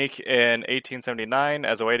created a technique in 1879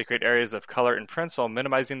 as a way to create areas of color in prints while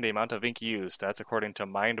minimizing the amount of ink used. That's according to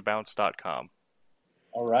mindbounce.com.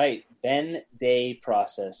 All right. Ben Day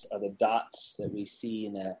process are the dots that we see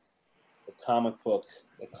in the comic book,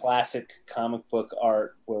 the classic comic book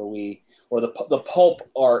art or the pulp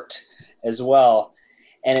art as well.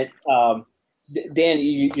 And Dan,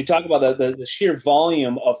 you talk about the sheer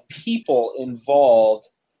volume of people involved,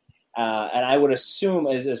 and I would assume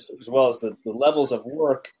as well as the levels of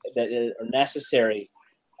work that are necessary.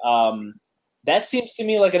 That seems to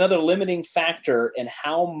me like another limiting factor in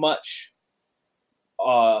how much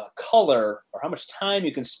color or how much time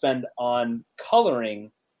you can spend on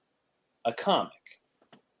coloring a comic.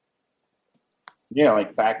 Yeah,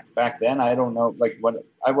 like back then, I don't know. Like when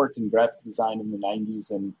I worked in graphic design in the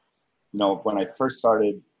 '90s, and when I first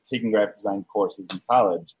started taking graphic design courses in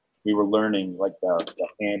college, we were learning like the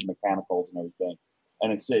hand mechanicals and everything.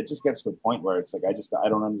 And it just gets to a point where it's like I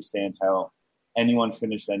don't understand how anyone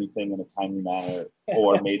finished anything in a timely manner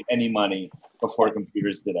or made any money before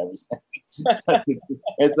computers did everything.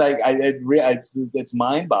 It's like it's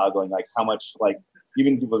mind-boggling, like how much, like,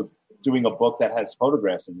 even doing a book that has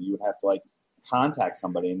photographs in it, you would have to like contact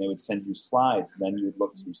somebody and they would send you slides, and then you would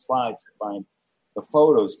look through slides to find the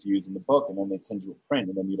photos to use in the book, and then they'd send you a print,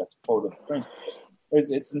 and then you'd have to photo the print.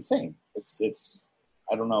 It's insane. It's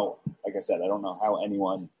I don't know. Like I said, I don't know how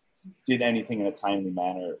anyone did anything in a timely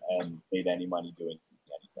manner and made any money doing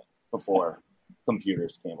anything before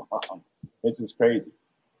computers came along. It's just crazy.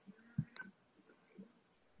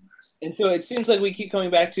 And so it seems like we keep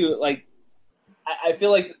coming back to, like, I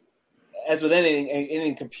feel like, as with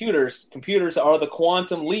anything computers are the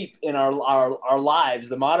quantum leap in our lives.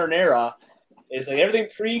 The modern era is like everything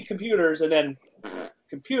pre-computers, and then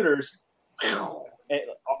computers,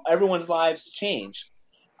 everyone's lives changed.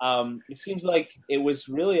 It seems like it was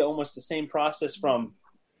really almost the same process from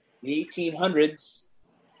the 1800s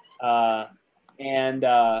and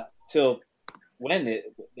till when? The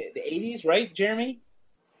 80s, right, Jeremy?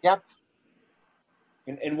 Yep.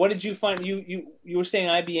 And what did you find? You were saying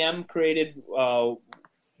IBM created, what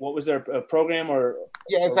was their program or?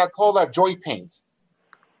 Yeah, it's called Joy Paint.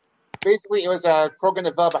 Basically, it was a program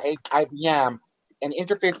developed by IBM, and the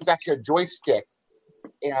interface was actually a joystick.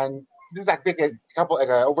 And this is like basically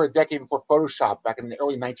over a decade before Photoshop, back in the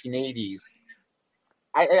early 1980s.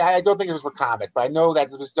 I don't think it was for comic, but I know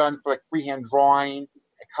that it was done for like freehand drawing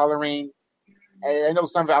and coloring. And I know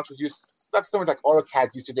some of it actually used stuff similar to like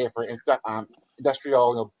AutoCAD's used today for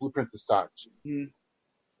industrial blueprints and such. Mm-hmm.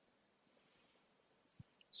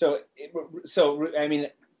 So I mean,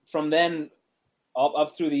 from then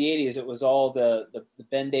up through the 80s, it was all the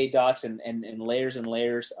Ben-Day dots and layers and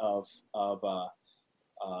layers of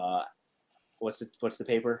what's the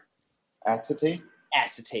paper? Acetate.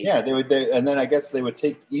 Acetate. Yeah, and then I guess they would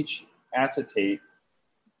take each acetate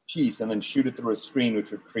piece and then shoot it through a screen,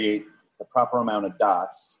 which would create the proper amount of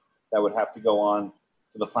dots that would have to go on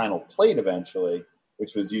to the final plate eventually,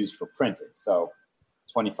 which was used for printing. So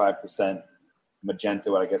 25%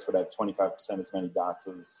 magenta, I guess, would have 25% as many dots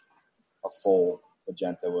as a full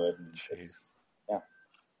magenta would. And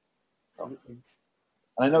So, and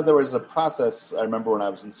I know there was a process, I remember when I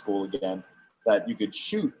was in school again, that you could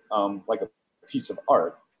shoot like a piece of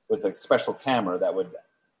art with a special camera that would,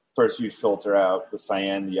 first you'd filter out the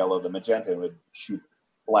cyan, the yellow, the magenta, and would shoot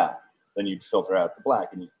black. Then you'd filter out the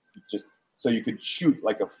black, and so you could shoot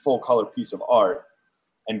like a full color piece of art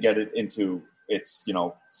and get it into its,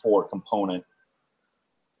 4 component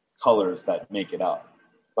colors that make it up.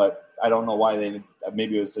 But I don't know why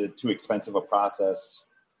maybe it was too expensive a process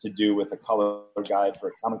to do with a color guide for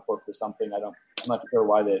a comic book or something. I'm not sure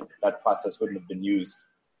why that process wouldn't have been used.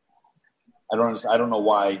 I don't know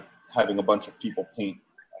why having a bunch of people paint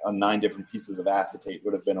on 9 different pieces of acetate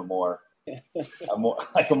would have been a more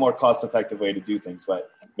cost-effective way to do things, but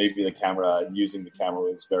maybe using the camera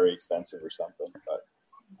was very expensive or something, but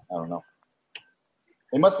I don't know.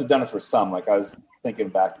 They must have done it for some. Like I was thinking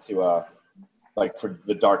back to like for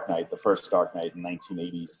the Dark Knight, the first Dark Knight in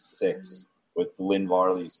 1986 with Lynn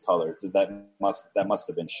Varley's colors. That must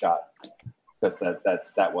have been shot because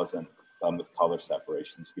that wasn't done with color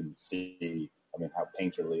separations. You can see, how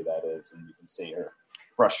painterly that is, and you can see her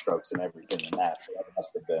brushstrokes and everything in that. So that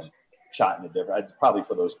must have been shot in a different. Probably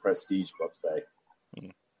for those prestige books,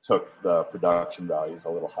 they took the production values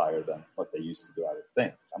a little higher than what they used to do. I would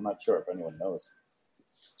think. I'm not sure if anyone knows.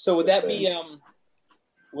 So would that be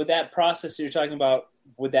would that process you're talking about?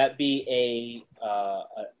 Would that be a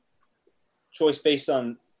choice based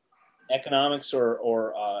on economics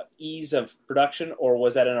or ease of production, or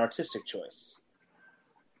was that an artistic choice?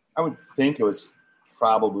 I would think it was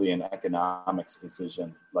probably an economics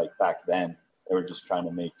decision. Like back then, they were just trying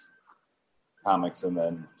to make comics, and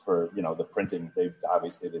then for the printing, they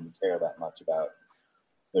obviously didn't care that much about.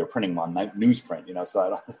 They were printing them on newsprint, so I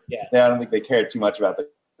don't think they cared too much about the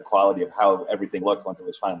quality of how everything looked once it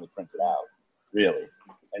was finally printed out, really,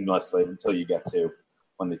 until you get to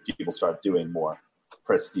when the people start doing more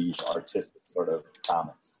prestige artistic sort of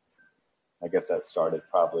comics. I guess that started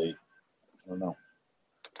probably, I don't know,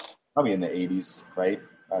 probably in the 80s, right?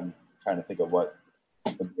 I'm trying to think of what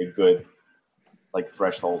would be a good like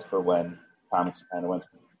threshold for when comics kind of went.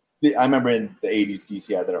 I remember in the 80s,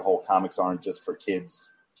 DC had their whole comics aren't just for kids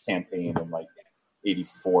campaign in like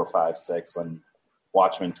 84, 5, 6 when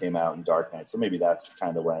Watchmen came out and Dark Knight. So maybe that's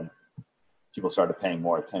kind of when people started paying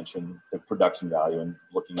more attention to production value and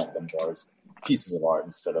looking at them more as pieces of art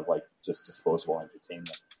instead of like just disposable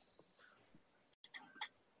entertainment.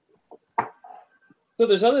 So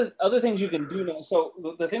there's other things you can do now. So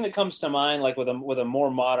the thing that comes to mind, like with a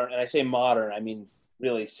more modern, and I say modern, I mean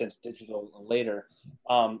really since digital later,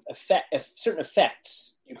 certain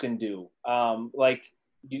effects you can do. Like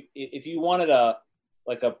if you wanted a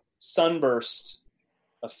sunburst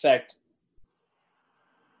effect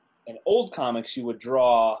in old comics, you would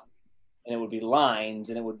draw, and it would be lines,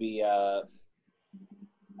 and it would be I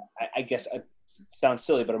guess it sounds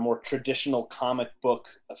silly, but a more traditional comic book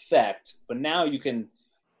effect. But now you can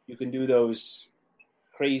do those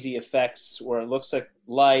crazy effects where it looks like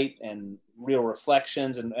light and real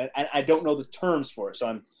reflections, and I don't know the terms for it, so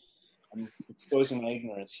I'm exposing my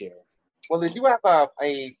ignorance here. Well, they do have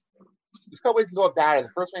there's a couple ways to go about it.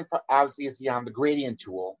 The first one, obviously, is the gradient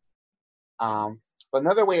tool. But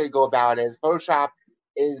another way to go about it is Photoshop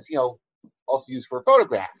is also used for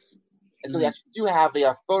photographs, and so they actually do have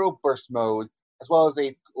a photo burst mode as well as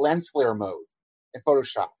a lens flare mode in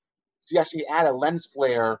Photoshop. So you actually add a lens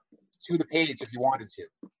flare to the page if you wanted to.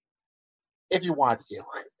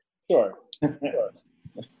 Sure.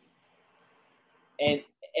 And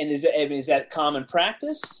is that common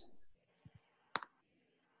practice?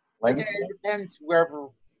 Lens, it depends wherever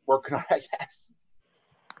working on it, I guess.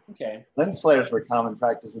 Okay. Lens flares were common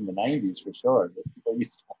practice in the 90s for sure. They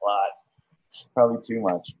used a lot. Probably too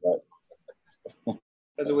much, but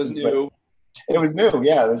because it was new. It was new,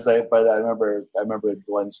 yeah. It was but I remember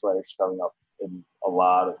lens flares coming up in a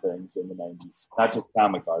lot of things in the 90s. Not just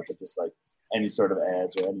comic art, but just like any sort of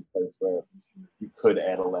ads or any place where you could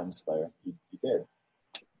add a lens flare. You did.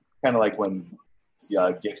 Kind of like when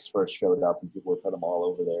GIFs first showed up and people would put them all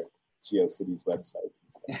over their GeoCities websites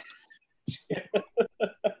and stuff.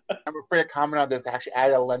 I'm afraid to comment on this. I actually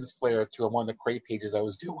added a lens flare to one of the crate pages I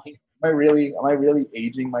was doing. Am I really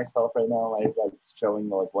aging myself right now? Am I like showing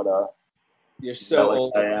like what a you're so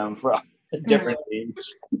old. I am from a different age.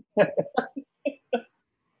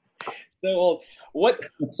 So old.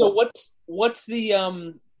 What's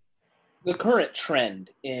the current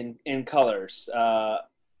trend in colors?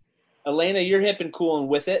 Elena, you're hip and cool and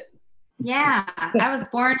with it. Yeah, I was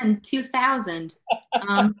born in 2000.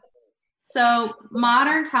 So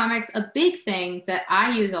modern comics, a big thing that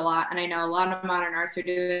I use a lot, and I know a lot of modern artists are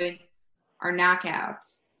doing, are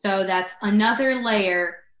knockouts. So that's another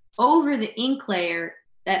layer over the ink layer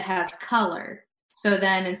that has color. So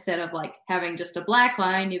then instead of like having just a black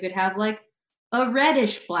line, you could have like a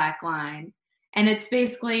reddish black line. And it's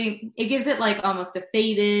basically, it gives it like almost a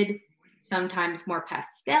faded, sometimes more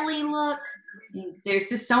pastel-y look. There's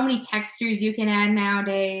just so many textures you can add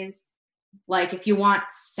nowadays. Like if you want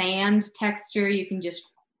sand texture, you can just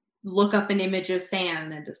look up an image of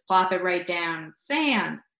sand and just plop it right down. It's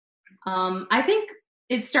sand. I think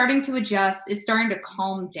it's starting to adjust. It's starting to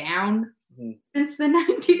calm down since the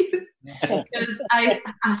 90s. Because I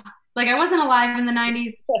wasn't alive in the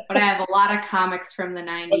 90s, but I have a lot of comics from the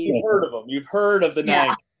 90s. You've heard of them. You've heard of the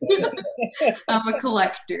 90s. I'm a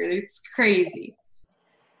collector. It's crazy.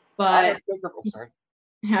 But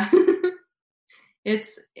yeah.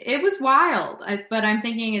 It was wild, but I'm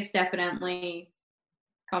thinking it's definitely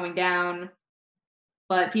calming down.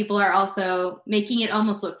 But people are also making it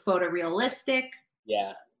almost look photorealistic.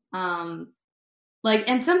 Yeah. And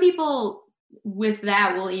some people with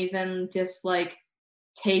that will even just like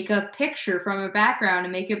take a picture from a background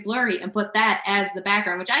and make it blurry and put that as the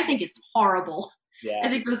background, which I think is horrible. Yeah. I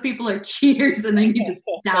think those people are cheaters and they need to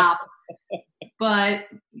stop. But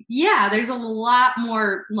yeah, there's a lot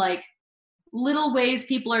more like little ways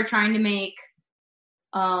people are trying to make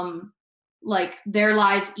like their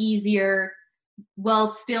lives easier while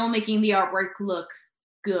still making the artwork look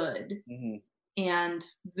good and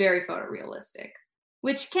very photorealistic,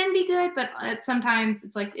 which can be good, but sometimes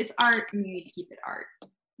it's like it's art and you need to keep it art.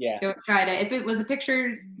 Yeah. Don't try to, if it was a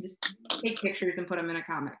pictures, just take pictures and put them in a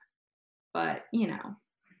comic. But, yeah,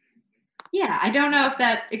 I don't know if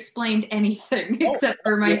that explained anything except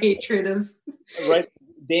for my hatred of. Right.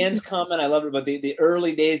 Dan's comment, I love it about the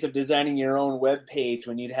early days of designing your own web page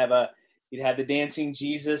when you'd have the dancing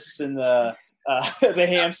Jesus and the the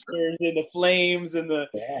hamsters and the flames and the.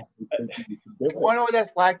 Yeah, you think you could do it. Want to know what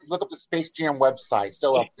that's like? Just look up the Space Jam website.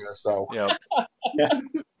 Still up there. So Yeah.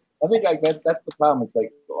 I think like that's the problem. It's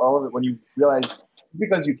like all of it when you realize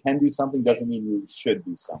because you can do something doesn't mean you should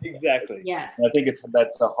do something. Exactly. Yes. And I think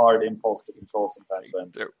that's a hard impulse to control sometimes.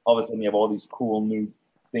 When There- all of a sudden you have all these cool new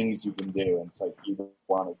things you can do, and it's like you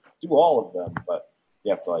want to do all of them, but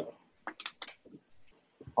you have to like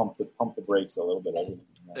pump the brakes a little bit.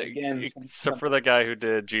 Again, Except for the guy who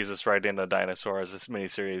did Jesus riding a dinosaur as this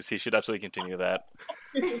miniseries, he should absolutely continue that.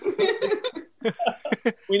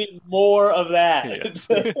 we need more of that. Yes.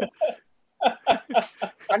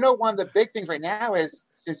 I know one of the big things right now is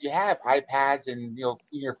since you have iPads and in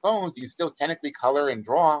your phones, you still technically color and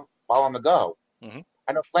draw while on the go. Mhm.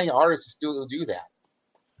 I know plenty of artists still do that.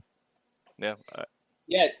 Yeah.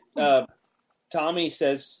 Yeah, Tommy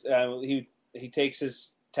says he takes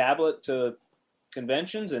his tablet to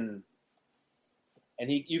conventions and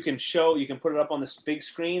you can put it up on this big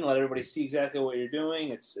screen, let everybody see exactly what you're doing.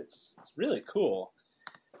 It's really cool.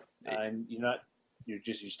 And you're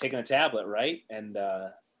just taking a tablet, right? And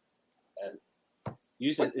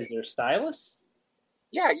use it. Is there a stylus?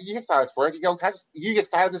 Yeah, you get stylus for it. You get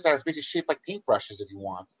styluses that are basically shaped like paintbrushes if you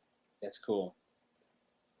want. That's cool.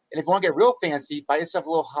 And if you want to get real fancy, buy yourself a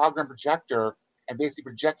little hologram projector and basically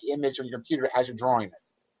project the image on your computer as you're drawing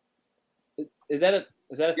it. Is that a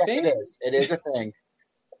Yes, thing? it is. It is a thing.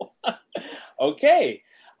 Okay.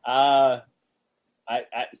 I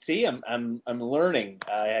see. I'm learning.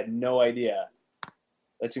 I had no idea.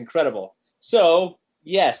 That's incredible. So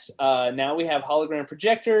yes, now we have hologram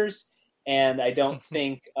projectors, and I don't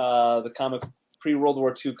think the pre-World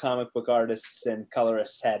War II comic book artists and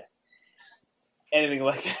colorists had anything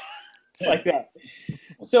like that.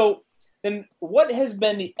 So then, what has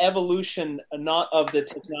been the evolution not of the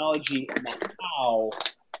technology and the how,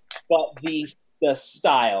 but the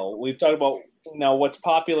style? We've talked about what's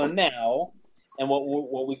popular now and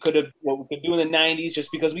what we could do in the 90s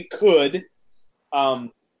just because we could.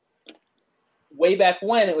 Way back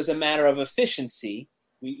when, it was a matter of efficiency.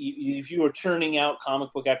 If you were churning out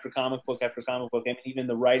comic book after comic book after comic book, I mean, even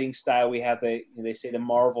the writing style we have, they say the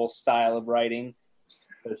Marvel style of writing.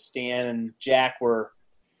 Stan and Jack were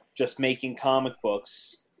just making comic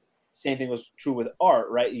books. Same thing was true with art,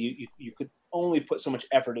 right? You could only put so much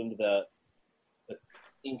effort into the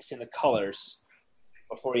inks and the colors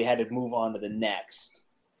before you had to move on to the next.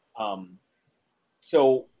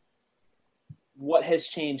 So what has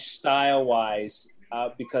changed style-wise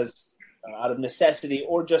because out of necessity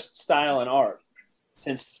or just style and art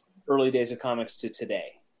since early days of comics to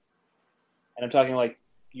today? And I'm talking like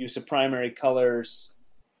use of primary colors,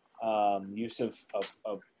 use of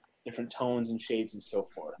different tones and shades and so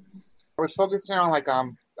forth. Are we focusing on like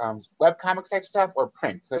web comics type stuff or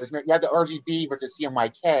print? Because you have the RGB versus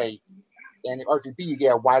CMYK, and in RGB you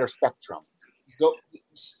get a wider spectrum. Go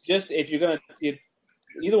just if you're gonna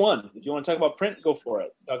either one. If you want to talk about print, go for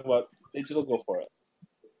it. Talk about digital, go for it.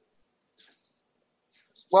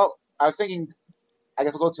 Well, I was thinking, I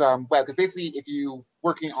guess we'll go to web because basically, if you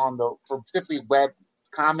working on for specifically web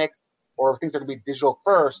comics or things that are going to be digital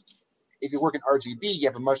first, if you work in RGB, you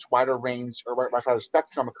have a much wider range or much wider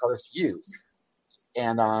spectrum of colors to use.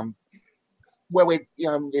 And if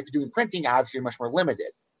you're doing printing, obviously you're much more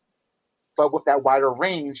limited. But with that wider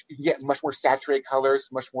range, you can get much more saturated colors,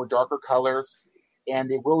 much more darker colors, and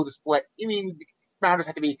they will display. I mean, the boundaries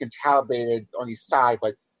have to be calibrated on each side,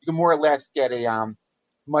 but you can more or less get a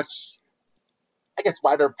much, I guess,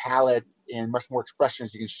 wider palette and much more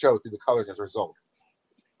expressions you can show through the colors as a result.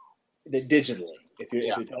 Digitally, if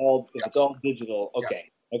it's all digital,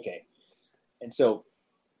 okay. And so,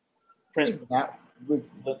 print that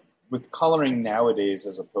with coloring nowadays,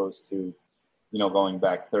 as opposed to going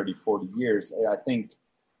back 30, 40 years, I think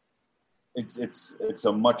it's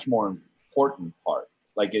a much more important part.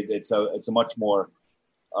 Like it's a much more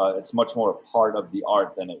a part of the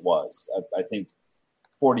art than it was. I think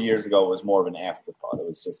 40 years ago it was more of an afterthought. It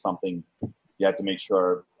was just something you had to make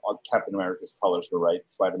sure Captain America's colors were right,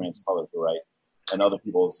 Spider-Man's colors were right, and other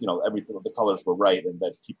people's, everything, the colors were right, and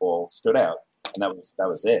that people stood out, and that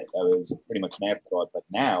was it. It was pretty much an afterthought. But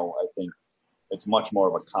now I think it's much more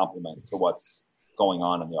of a compliment to what's going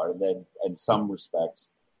on in the art. And then, in some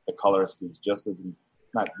respects, the colorist is just as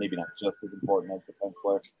maybe not just as important as the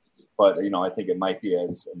penciler, but I think it might be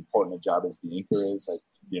as important a job as the inker is.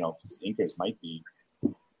 Inkers might be.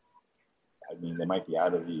 They might be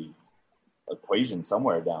out of the equation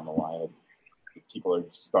somewhere down the line. People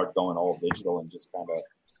start going all digital and just kind of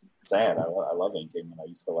sad. I love inking, and I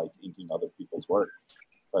used to like inking other people's work,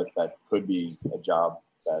 but that could be a job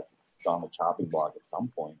that it's on the chopping block at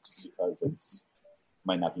some point, just because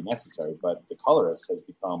might not be necessary. But the colorist has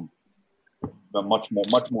become much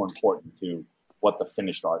more important to what the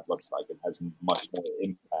finished art looks like. It has much more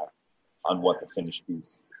impact on what the finished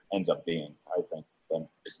piece ends up being, I think, than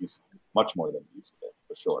it used, much more than it used to,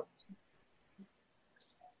 for sure.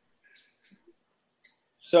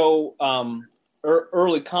 So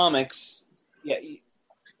early comics, yeah,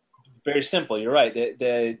 very simple. You're right.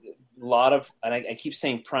 The lot of, and I keep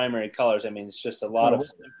saying primary colors. I mean, it's just a lot of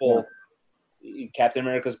simple. Yeah. Captain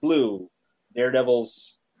America's blue,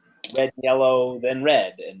 Daredevil's red, yellow, then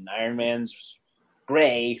red, and Iron Man's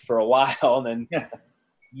gray for a while, and then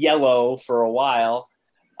yellow for a while.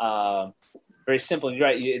 Very simple. You're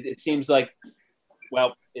right. It seems like,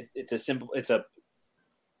 well, it's a simple. It's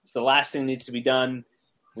the last thing that needs to be done.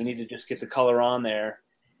 We need to just get the color on there,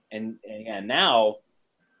 and now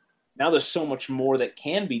there's so much more that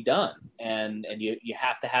can be done, and you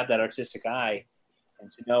have to have that artistic eye,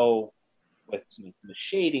 and to know with the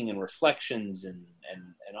shading and reflections and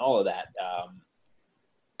all of that.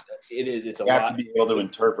 It's a lot. You have to be able to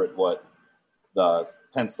interpret what the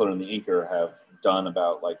penciler and the inker have done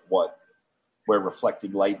about like where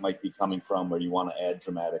reflecting light might be coming from, where you want to add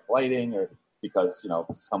dramatic lighting, or because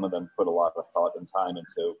some of them put a lot of thought and time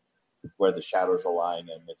into where the shadows are lying,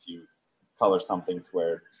 and if you color something to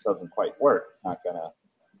where it doesn't quite work, it's not gonna.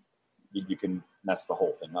 You can mess the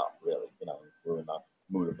whole thing up, really. Ruin the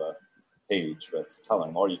mood of a page with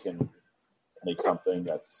coloring, or you can make something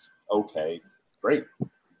that's okay, great.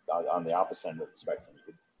 On the opposite end of the spectrum,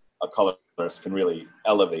 a colorist can really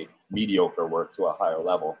elevate mediocre work to a higher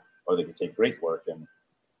level, or they can take great work and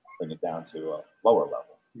bring it down to a lower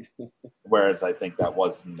level. Whereas I think that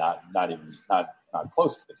was not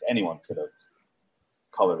close to it. Anyone could have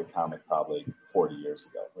colored a comic probably 40 years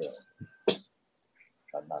ago. Really,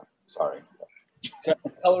 I'm not sorry.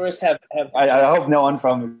 Colorists have. I hope no one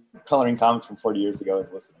from coloring comics from 40 years ago is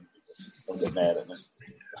listening, because don't get mad at me.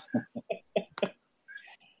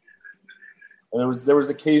 And there was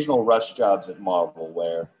occasional rush jobs at Marvel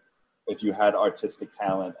where if you had artistic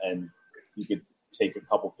talent and you could take a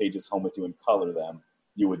couple pages home with you and color them,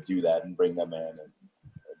 you would do that and bring them in, and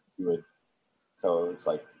you would. So it's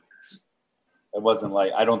like, it wasn't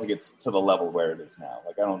like, I don't think it's to the level where it is now.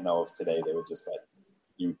 Like, I don't know if today they would just let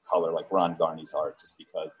you color like Ron Garney's art just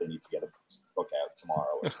because they need to get a book out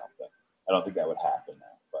tomorrow or something. I don't think that would happen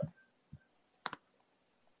now. But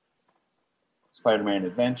Spider-Man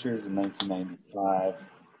Adventures in 1995,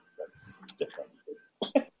 that's different.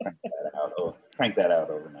 Crank that out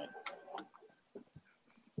overnight.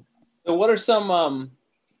 So what are some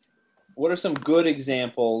good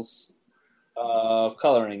examples of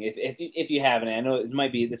coloring, if you have any? I know it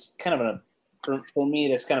might be, that's kind of for me,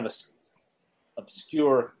 that's kind of a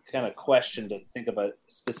obscure kind of question to think of a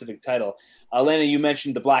specific title. Lena, you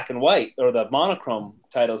mentioned the black and white or the monochrome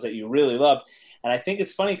titles that you really love, and I think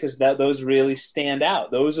it's funny because those really stand out.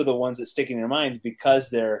 Those are the ones that stick in your mind because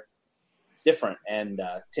they're different. And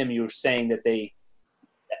Tim, you were saying that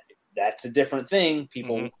that's a different thing.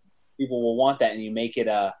 People will want that, and you make it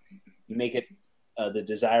the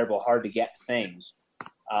desirable, hard to get thing.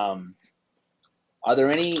 Are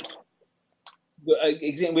there any?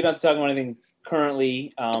 We don't have to talk about anything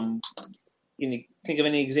currently. Can you think of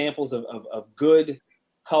any examples of good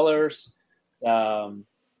colors that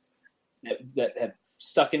have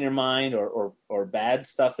stuck in your mind, or bad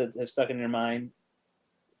stuff that have stuck in your mind?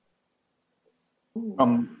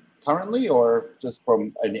 Currently, or just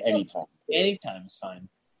from any time? Any time is fine.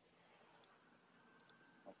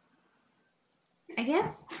 I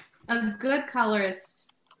guess a good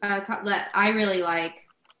colorist that I really like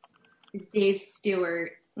is Dave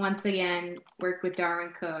Stewart. Once again, worked with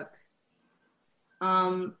Darwin Cook.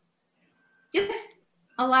 Just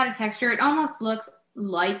a lot of texture. It almost looks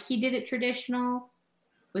like he did it traditional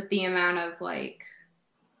with the amount of like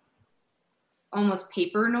almost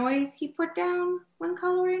paper noise he put down when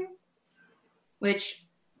coloring, which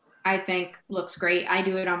I think looks great. I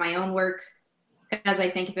do it on my own work because I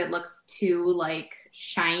think if it looks too like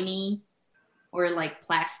shiny or like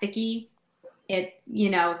plasticky, it,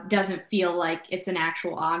 doesn't feel like it's an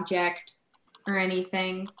actual object or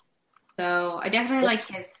anything. So I definitely like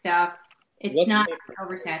his stuff. It's not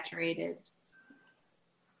oversaturated.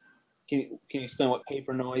 Can you explain what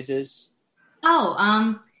paper noise is?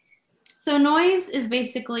 So noise is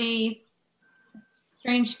basically, it's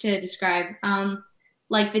strange to describe,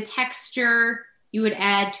 like the texture you would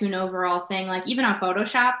add to an overall thing. Like even on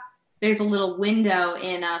Photoshop, there's a little window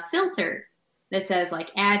in a filter that says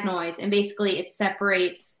like add noise, and basically it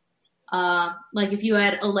separates, like if you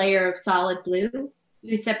had a layer of solid blue,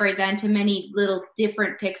 you would separate that into many little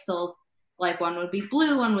different pixels. Like one would be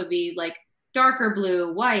blue, one would be like darker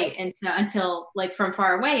blue, white, and so until like from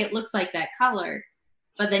far away it looks like that color,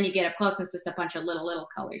 but then you get up close and it's just a bunch of little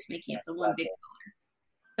colors making up the one big color.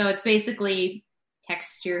 So it's basically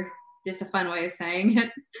texture, just a fun way of saying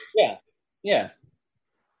it. Yeah.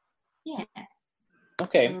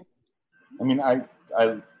 Okay. I mean,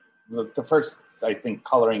 the first, I think,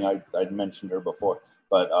 coloring I'd mentioned her before,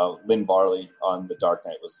 but Lynn Barley on The Dark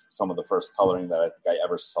Knight was some of the first coloring that I think I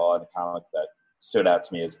ever saw in a comic that stood out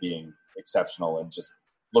to me as being exceptional and just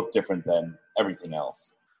looked different than everything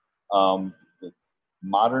else. The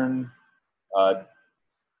modern,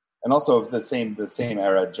 and also of the same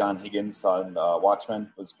era, John Higgins on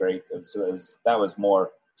Watchmen was great. That was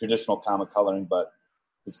more traditional comic coloring, but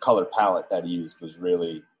his color palette that he used was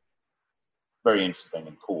really very interesting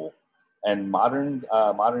and cool. And modern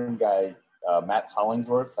guy Matt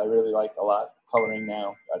Hollingsworth, I really like a lot coloring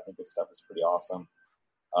now. I think his stuff is pretty awesome.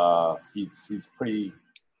 He's pretty.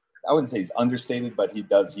 I wouldn't say he's understated, but he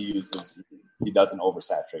doesn't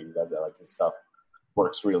oversaturate. He does that, like his stuff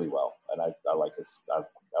works really well, and I like his. I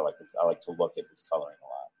like to look at his coloring a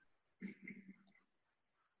lot.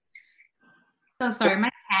 So sorry,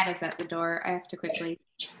 my cat is at the door. I have to quickly.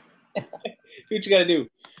 Do what you got to do.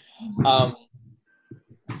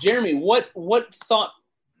 Jeremy, what thought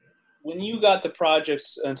when you got the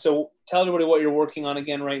projects? And so tell everybody what you're working on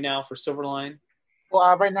again right now for Silverline.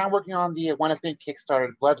 Well, right now I'm working on the one that's been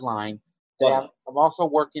kickstarted, Bloodline. I'm also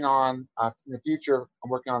working on in the future. I'm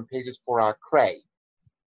working on pages for Cray.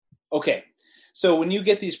 Okay, so when you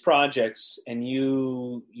get these projects and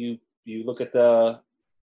you look at the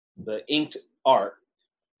inked art,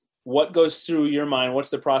 what goes through your mind?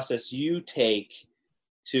 What's the process you take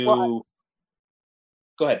to? Well,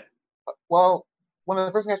 go ahead. Well, one of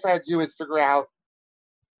the first things I try to do is figure out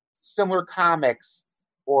similar comics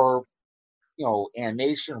or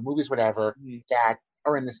animation or movies, whatever, that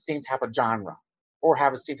are in the same type of genre or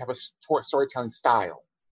have the same type of storytelling style.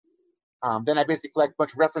 Then I basically collect a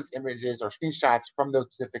bunch of reference images or screenshots from those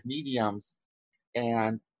specific mediums,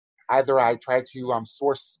 and either I try to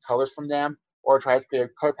source colors from them or try to create a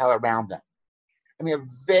color palette around them. I mean, a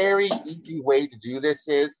very easy way to do this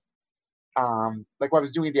is, like when I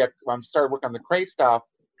was doing when I started working on the Cray stuff,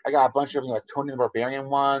 I got a bunch of like Conan the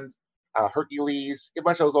Barbarian ones, Hercules, a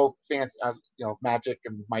bunch of those old fancy, magic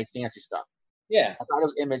and my fancy stuff. Yeah. I got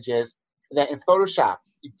those images. And then in Photoshop,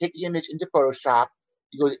 you take the image into Photoshop,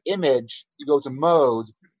 you go to image, you go to mode,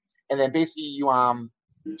 and then basically you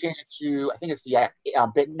change it to, I think it's the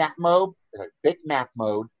bitmap mode. It's like bitmap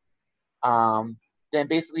mode. Then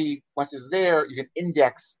basically once it's there, you can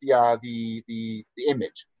index the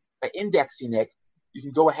image. By indexing it, you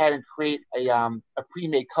can go ahead and create a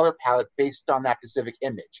pre-made color palette based on that specific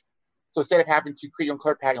image. So instead of having to create your own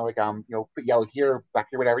color palette, like put yellow here, black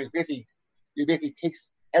here, whatever, you basically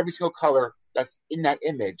takes every single color that's in that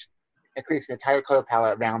image and creates an entire color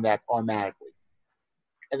palette around that automatically.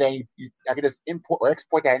 And then I can just import or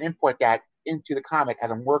export that and import that into the comic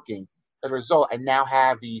as I'm working. As a result, I now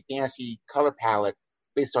have the fantasy color palette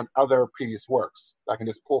based on other previous works that I can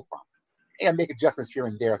just pull from. And make adjustments here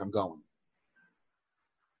and there as I'm going.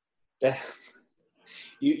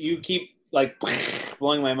 You keep like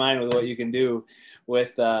blowing my mind with what you can do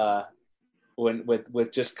with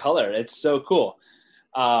just color. It's so cool.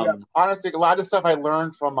 Honestly, a lot of the stuff I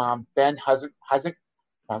learned from Ben Huizenga,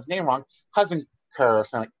 his name wrong, Huizenga or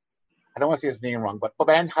something. I don't want to say his name wrong, but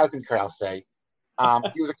Ben Huizenga, I'll say.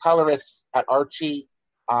 He was a colorist at Archie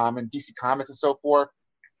and DC Comics and so forth.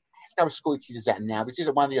 I forgot what school he teaches at now, but he's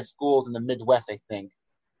at one of the schools in the Midwest, I think.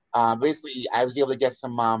 Basically, I was able to get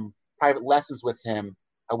some private lessons with him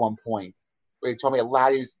at one point, where he told me a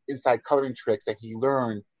lot of these inside coloring tricks that he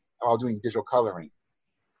learned while doing digital coloring.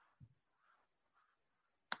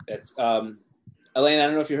 Elaine, I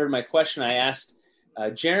don't know if you heard my question. I asked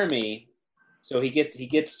Jeremy, so he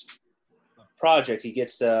gets a project, he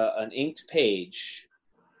gets an inked page.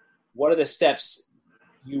 What are the steps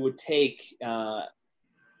you would take?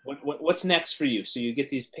 What's next for you? So you get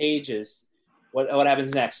these pages. What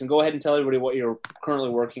happens next? And go ahead and tell everybody what you're currently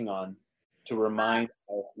working on to remind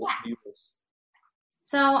viewers.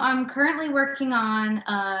 So I'm currently working on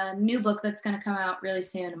a new book that's going to come out really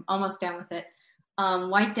soon. I'm almost done with it.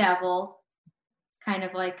 White Devil. It's kind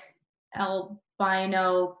of like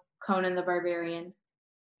albino Conan the Barbarian.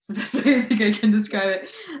 It's the best way I think I can describe it.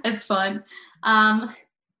 It's fun. I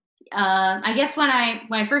guess when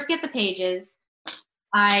I first get the pages,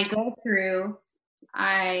 I go through,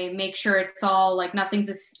 I make sure it's all like nothing's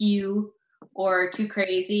askew or too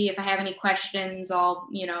crazy. If I have any questions, I'll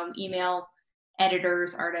email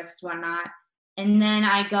editors, artists, whatnot. And then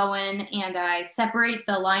I go in and I separate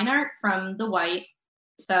the line art from the white.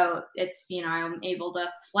 So it's, I'm able to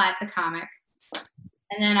flat the comic.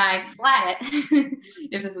 And then I flat it.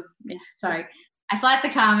 I flat the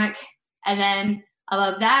comic. And then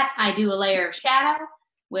above that, I do a layer of shadow,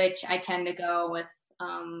 which I tend to go with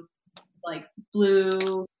like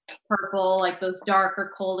blue, purple, like those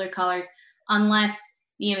darker, colder colors. Unless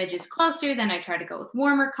the image is closer, then I try to go with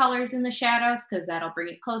warmer colors in the shadows because that'll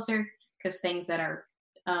bring it closer. Because things that are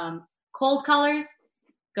cold colors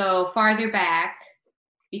go farther back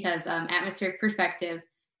because atmospheric perspective,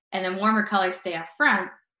 and then warmer colors stay up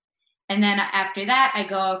front. And then after that, I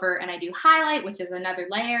go over and I do highlight, which is another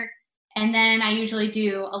layer. And then I usually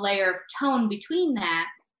do a layer of tone between that,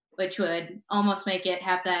 which would almost make it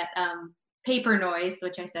have that paper noise,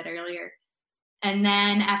 which I said earlier. And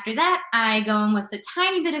then after that, I go in with a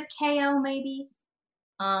tiny bit of KO maybe.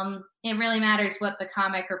 It really matters what the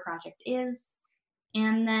comic or project is.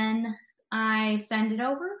 And then I send it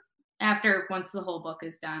over once the whole book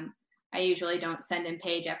is done. I usually don't send in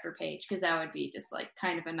page after page because that would be just like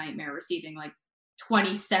kind of a nightmare receiving like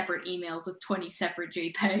 20 separate emails with 20 separate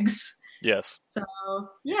JPEGs. Yes. So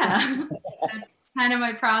yeah, that's kind of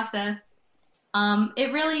my process.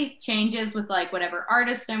 It really changes with like whatever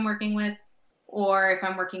artist I'm working with, or if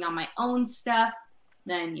I'm working on my own stuff,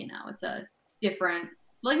 then, it's a different,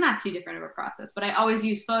 like not too different of a process, but I always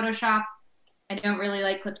use Photoshop. I don't really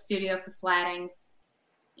like Clip Studio for flatting.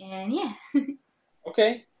 And yeah.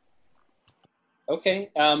 Okay.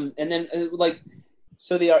 And then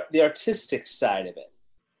so the artistic side of it.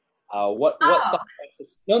 What thought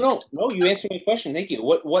process? No, you answered my question. Thank you.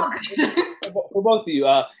 What for both of you,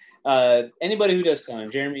 anybody who does coloring,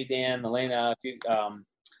 Jeremy, Dan, Elena,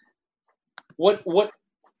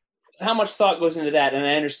 how much thought goes into that? And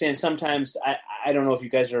I understand sometimes I don't know if you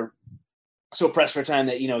guys are so pressed for time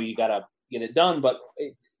that you gotta get it done, but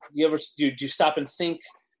do you stop and think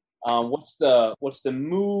what's the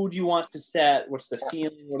mood you want to set? What's the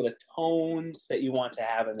feeling? What are the tones that you want to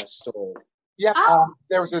have in the story? Yeah,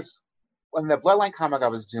 there was this when the Bloodline comic I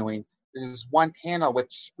was doing. There's this one panel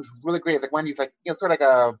which was really great. It's like Wendy's like sort of like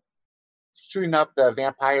a shooting up the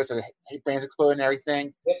vampires or brains exploding and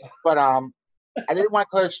everything. But I didn't want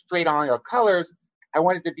to color straight on colors. I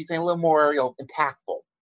wanted to be saying a little more impactful.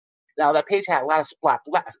 Now that page had a lot of spot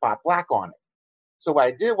black on it. So what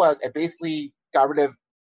I did was I basically got rid of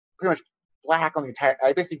pretty much black on the entire.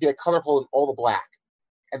 I basically did a color hold all the black,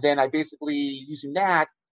 and then I basically using that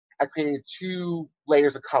I created 2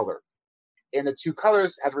 layers of color, and the 2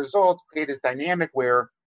 colors as a result created this dynamic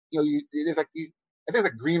where there's like I think it's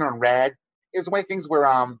like green on red. It's one of those things where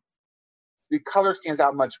the color stands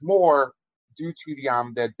out much more due to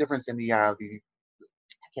the difference in the I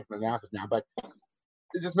can't pronounce this now, but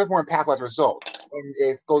it's just much more impactful as a result, and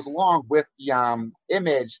it goes along with the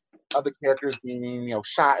image of the characters being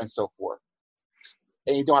shot and so forth,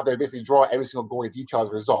 and you don't have to basically draw every single gory detail as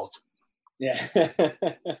a result. Yeah.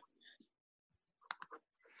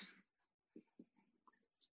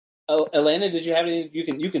 Elena, did you have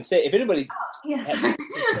anything you can say? If anybody yes.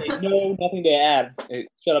 No, nothing to add.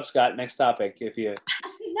 Shut up, Scott. Next topic. If you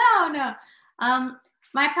No.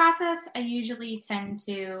 My process, I usually tend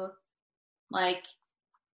to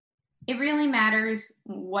it really matters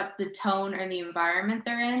what the tone or the environment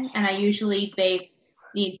they're in, and I usually base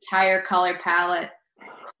the entire color palette,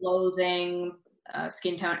 clothing,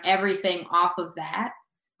 skin tone, everything off of that.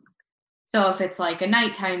 So if it's like a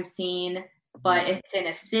nighttime scene, but it's in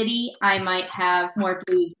a city, I might have more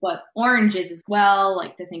blues, but oranges as well,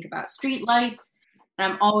 like to think about street lights.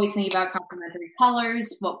 And I'm always thinking about complementary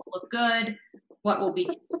colors, what will look good, what will be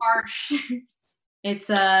too harsh. It's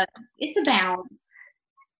a balance.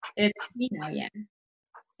 It's, yeah.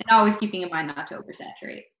 And always keeping in mind not to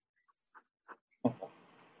oversaturate.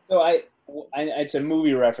 So it's a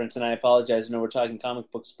movie reference, and I apologize. I know we're talking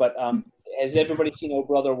comic books, but has everybody seen Oh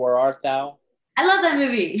Brother, Where Art Thou? I love that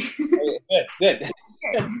movie. Good.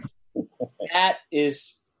 That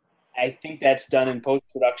is, I think that's done in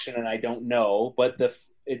post-production, and I don't know, but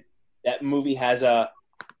that movie has that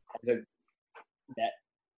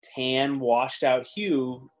tan, washed-out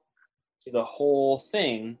hue to the whole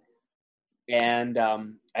thing, and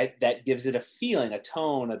that gives it a feeling, a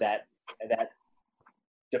tone of that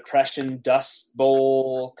Depression Dust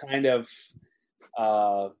Bowl kind of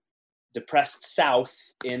depressed South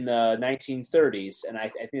in the 1930s, and I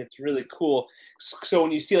think it's really cool. So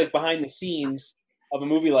when you see behind the scenes of a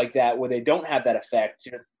movie like that where they don't have that effect,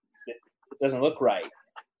 it doesn't look right.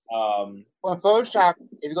 Well, in Photoshop,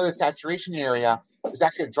 if you go to the saturation area, there's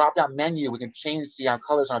actually a drop-down menu. We can change the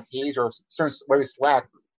colors on a page or certain where we select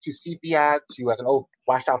to sepia, to an old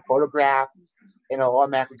washed-out photograph. and it'll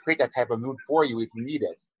automatically create that type of mood for you if you need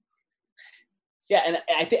it. Yeah, and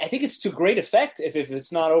I think it's to great effect if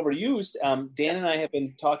it's not overused. Dan and I have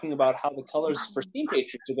been talking about how the colors for Steam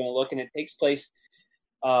Patriots are going to look, and it takes place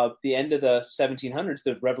the end of the 1700s,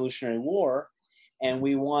 the Revolutionary War, and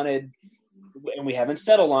we haven't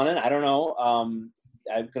settled on it. I don't know. I'm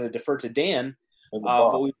going to defer to Dan,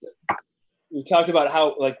 but we talked about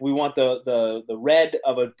how we want the red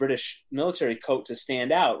of a British military coat to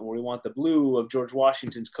stand out, and we want the blue of George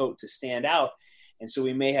Washington's coat to stand out. And so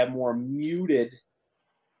we may have more muted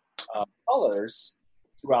colors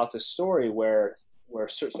throughout the story where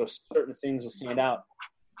certain things will stand out.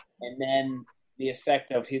 And then the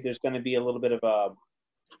effect of there's going to be a little bit of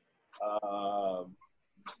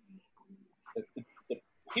the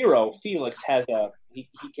hero, Felix, he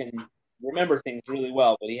can remember things really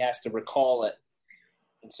well, but he has to recall it.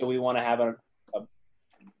 And so we want to have a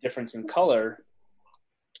difference in color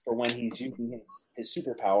for when he's using his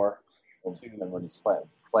superpower. And then when he's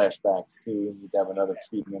flashbacks too, you'd have another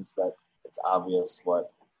treatment that it's obvious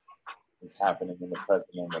what is happening in the present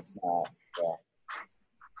and what's not.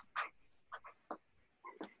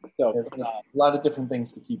 So there's a lot of different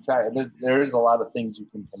things to keep track of. There is a lot of things you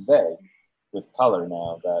can convey with color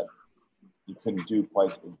now that you couldn't do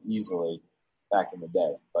quite as easily back in the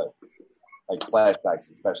day. But like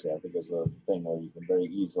flashbacks especially, I think there's a thing where you can very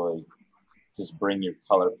easily just bring your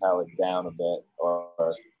color palette down a bit or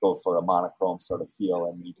go for a monochrome sort of feel,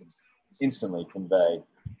 and you can instantly convey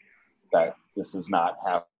that this is not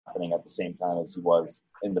happening at the same time as he was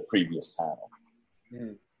in the previous panel.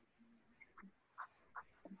 Mm.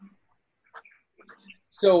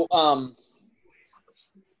 So,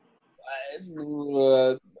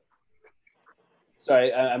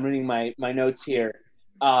 sorry, I'm reading my notes here.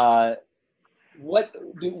 What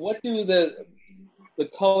do the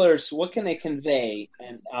colors? What can they convey?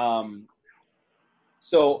 And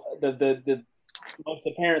so the most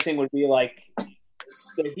apparent thing would be like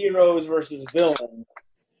the heroes versus villains,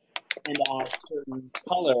 and a certain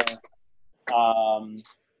color. And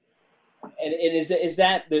is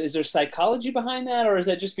there psychology behind that, or is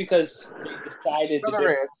that just because they decided? No,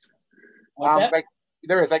 there is. What's that?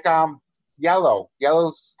 There is yellow.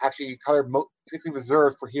 Yellow's actually color particularly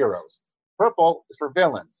reserved for heroes. Purple is for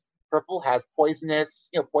villains. Purple has poison and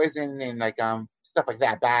stuff like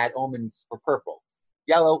that. Bad omens for purple.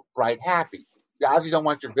 Yellow, bright, happy. You obviously don't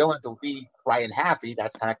want your villain to be bright and happy.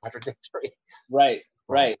 That's kind of contradictory. Right.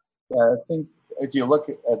 Yeah, I think if you look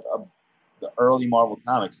at the early Marvel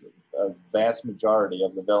comics, a vast majority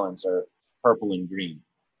of the villains are purple and green,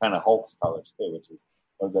 kind of Hulk's colors too, which is,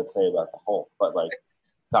 what does that say about the Hulk? But like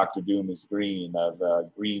Doctor Doom is green, the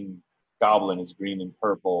Green Goblin is green and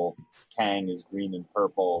purple, Kang is green and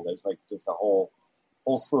purple. There's like just a whole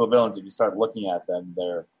slew of villains. If you start looking at them,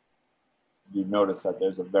 you notice that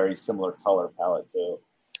there's a very similar color palette to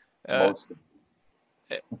most of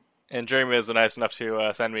them. And Jeremy was nice enough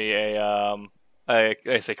to send me a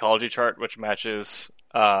psychology chart which matches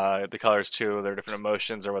the colors to their different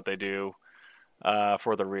emotions or what they do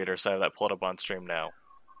for the reader. So I have that pulled up on stream now.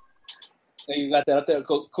 So you got that up there?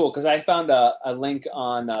 Cool. Because I found a link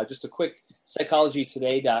on just a quick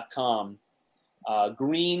psychologytoday.com.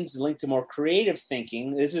 Green's link to more creative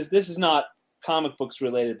thinking. This is not comic books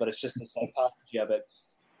related, but it's just the psychology of it.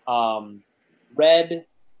 Red,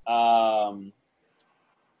 of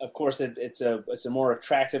course, it's a more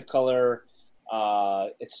attractive color.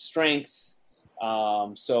 It's strength.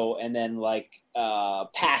 And then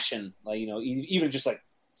passion, even just like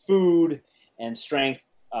food and strength.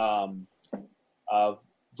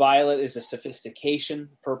 Violet is a sophistication.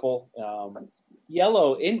 Purple,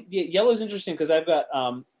 yellow. Yellow is interesting because I've got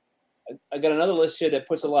I got another list here that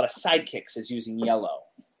puts a lot of sidekicks as using yellow.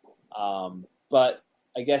 But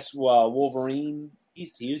I guess Wolverine, he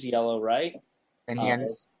used yellow, right? And he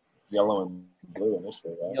has yellow and blue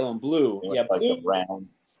initially, right? Yellow and blue. Yeah, like blue. The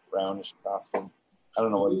brownish costume. I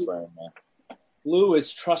don't know what he's wearing now. Blue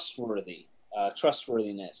is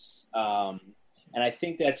trustworthiness. And I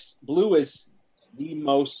think blue is the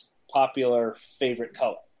most popular favorite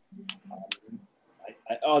color.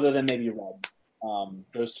 Other than maybe red.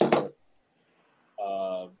 Those two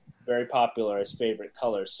are very popular as favorite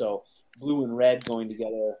colors. So blue and red going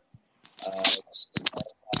together.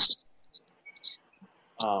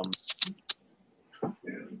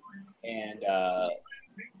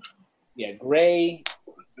 Gray.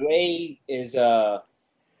 Gray is either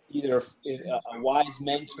a wise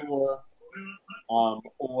mentor,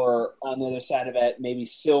 or on the other side of it, maybe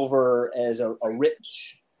silver as a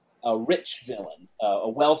rich villain, a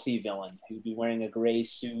wealthy villain who'd be wearing a gray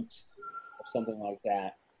suit or something like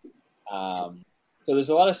that. So there's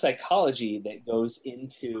a lot of psychology that goes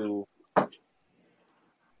into the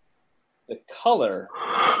color.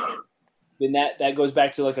 Then that goes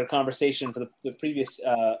back to like our conversation for the previous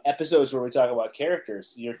episodes where we talk about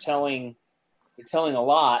characters. You're telling a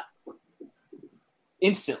lot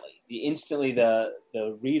instantly. Instantly the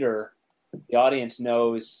reader, the audience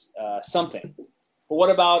knows something. But what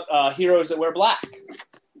about heroes that wear black?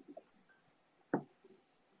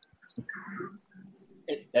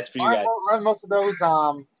 That's for you guys. Are most of those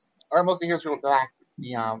are most of the heroes who are black?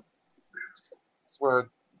 The were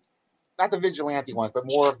not the vigilante ones, but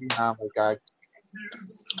more of the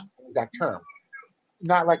that term.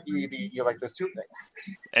 Not like the like the suit things.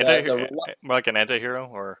 More like an anti-hero,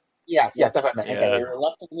 or yes, that's what I meant. Yeah. A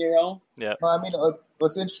reluctant hero. Yeah. Well, I mean,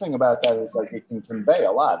 what's interesting about that is like it can convey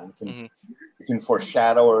a lot. It can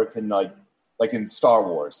foreshadow, or it can like in Star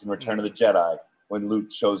Wars in Return of the Jedi when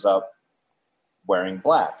Luke shows up wearing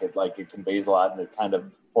black. It conveys a lot, and it kind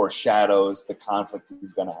of foreshadows the conflict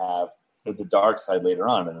he's going to have with the dark side later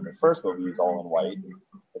on. And in the first movie, he's all in white.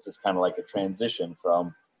 It's just kind of like a transition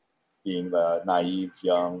from being the naive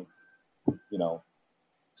young,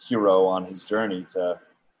 hero on his journey to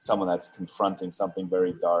someone that's confronting something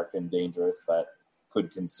very dark and dangerous that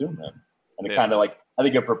could consume him. And it kind of like, I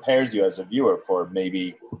think it prepares you as a viewer for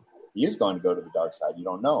maybe he is going to go to the dark side. You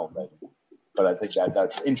don't know, but I think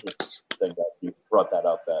that's interesting that you brought that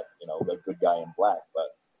up, that, the good guy in black, but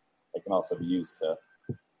it can also be used to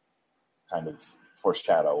kind of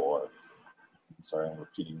foreshadow or, I'm sorry, I'm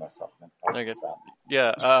repeating myself. Okay.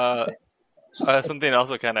 Yeah. Something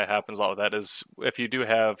also kind of happens a lot with that is if you do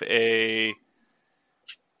have a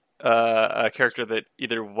character that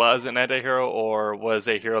either was an anti-hero or was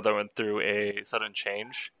a hero that went through a sudden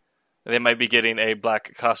change, they might be getting a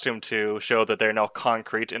black costume to show that they're now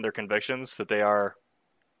concrete in their convictions, that they are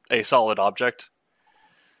a solid object.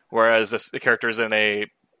 Whereas if the character is in a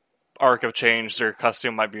arc of change, their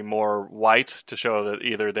costume might be more white to show that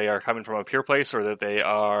either they are coming from a pure place or that they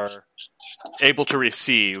are able to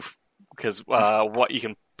receive, because what you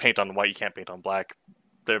can paint on white, you can't paint on black.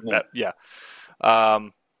 One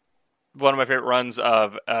of my favorite runs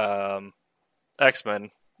of X-Men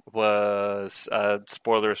was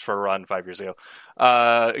spoilers for a run 5 years ago.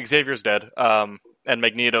 Xavier's dead, and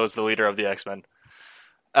Magneto is the leader of the X-Men.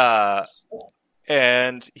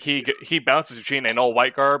 And he bounces between an all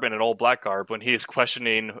white garb and an all black garb when he's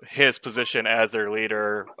questioning his position as their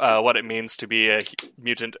leader, what it means to be a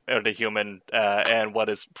mutant and a human, and what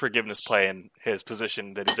his forgiveness play in his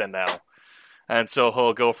position that he's in now. And so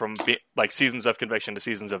he'll go from like seasons of conviction to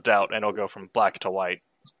seasons of doubt, and he'll go from black to white,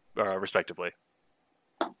 respectively.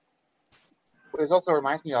 What it also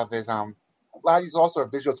reminds me of is a lot of these also are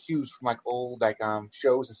visual cues from like old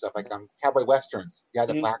shows and stuff, like cowboy westerns. Yeah,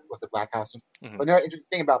 the black with the black costume. Mm-hmm. But another interesting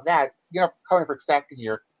thing about that, coloring for a second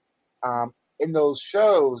here, in those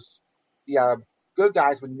shows, the good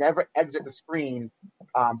guys would never exit the screen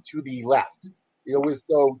to the left. They always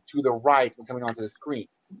go to the right when coming onto the screen.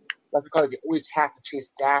 That's because they always have to chase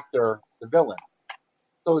after the villains.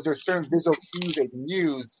 So there's certain visual cues they can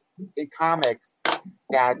use in comics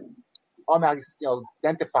that automatically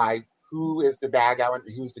identify who is the bad guy and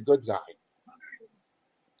who's the good guy.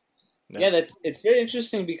 Yeah, it's very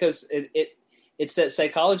interesting because it's that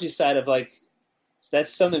psychology side of like,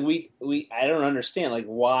 that's something we I don't understand. Like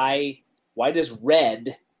why does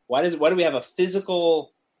red? Why do we have a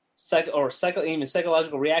physical even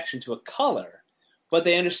psychological reaction to a color? But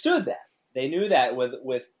they understood that. They knew that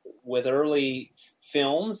with early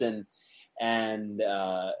films and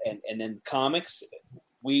then comics.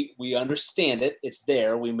 We understand it. It's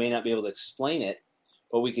there. We may not be able to explain it,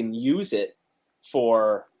 but we can use it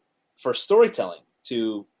for storytelling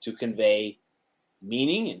to convey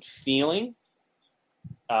meaning and feeling.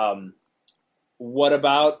 What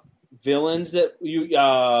about villains that you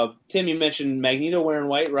Tim? You mentioned Magneto wearing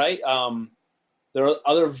white, right? There are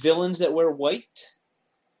other villains that wear white.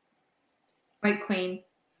 White Queen.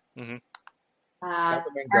 Mm-hmm.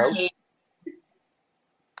 Gentleman Ghost.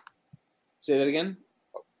 Say that again.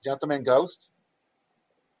 Gentleman Ghost.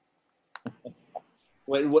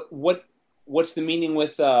 What's the meaning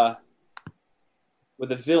with a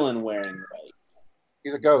villain wearing white?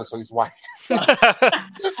 He's a ghost, so he's white.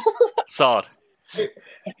 Solid. Okay,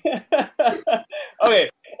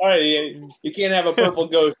 all right. You can't have a purple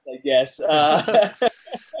ghost, I guess. Well,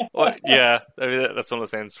 yeah, I mean that's one of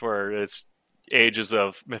those things where it's ages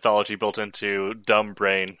of mythology built into dumb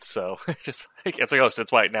brain. So just it's a ghost.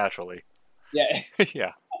 It's white naturally. Yeah.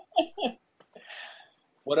 Yeah.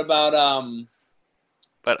 What about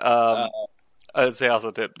I'd say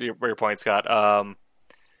also to where your point, Scott.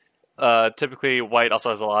 typically white also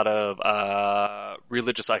has a lot of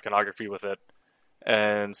religious iconography with it.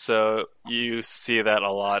 And so you see that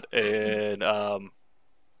a lot in art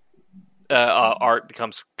that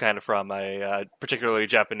comes kind of from a particularly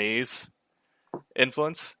Japanese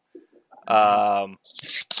influence.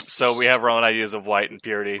 So we have our own ideas of white and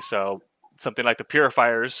purity. So something like the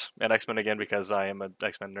Purifiers and X-Men, again, because I am an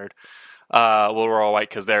X-Men nerd, we're all white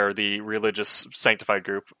because they're the religious sanctified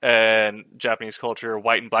group. And Japanese culture,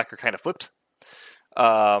 white and black are kind of flipped.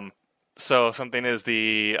 So if something is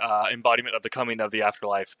the embodiment of the coming of the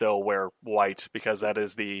afterlife, they'll wear white because that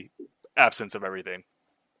is the absence of everything.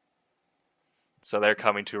 So they're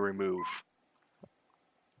coming to remove.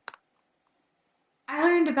 I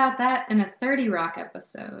learned about that in a 30 Rock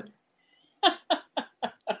episode.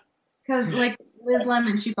 Because, like, Liz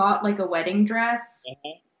Lemon, she bought, like, a wedding dress,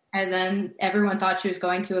 and then everyone thought she was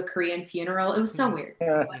going to a Korean funeral. It was so weird.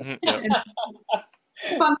 Fun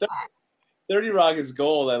fact. 30 Rock is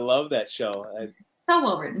gold. I love that show. So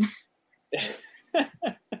well written.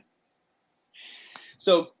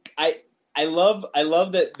 So I love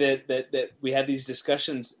that we have these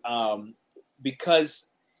discussions because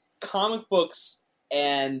comic books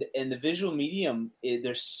and the visual medium,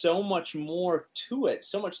 there's so much more to it,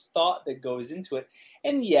 so much thought that goes into it.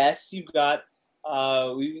 And yes, you've got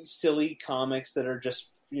silly comics that are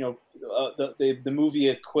just the movie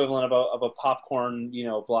equivalent of a popcorn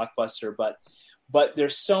blockbuster, but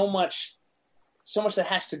there's so much that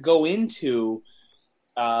has to go into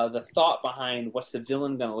the thought behind what's the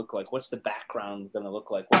villain going to look like, what's the background going to look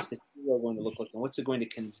like, what's the hero going to look like, and what's it going to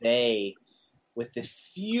convey with the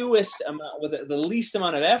least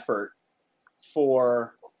amount of effort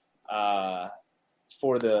for the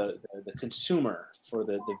consumer, for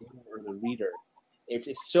the viewer or the reader.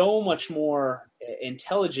 It's so much more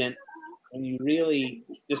intelligent when you really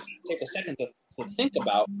just take a second to think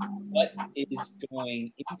about what is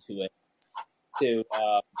going into it to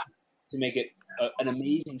make it an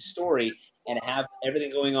amazing story and have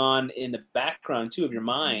everything going on in the background too of your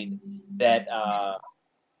mind that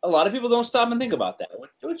a lot of people don't stop and think about that,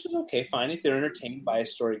 which is okay, fine. If they're entertained by a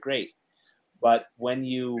story, great. But when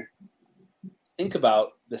you think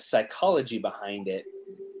about the psychology behind it,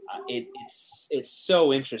 it's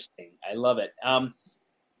so interesting. I love it.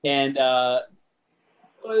 And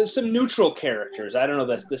some neutral characters. I don't know,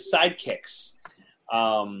 the sidekicks.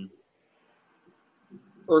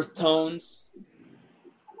 Earth tones.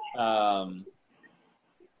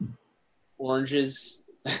 Oranges.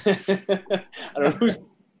 I don't know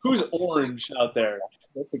who's orange out there.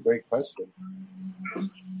 That's a great question.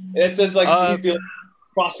 It says like he'd be like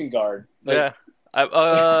crossing guard. Yeah.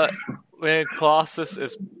 When Colossus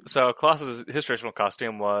his traditional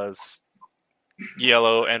costume was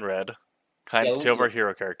yellow and red, kind of two of our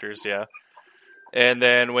hero characters, yeah. And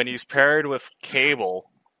then when he's paired with Cable,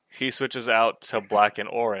 he switches out to black and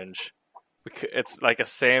orange. It's like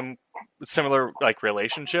similar like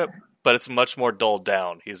relationship, but it's much more dulled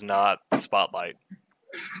down. He's not the spotlight.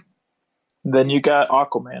 Then you got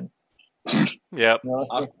Aquaman. Yep.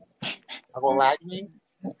 Aqualagny?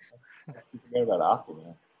 You forget about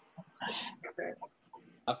Aquaman.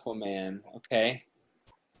 Aquaman, okay.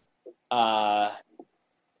 And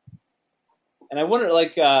I wonder,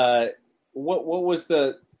 like, what was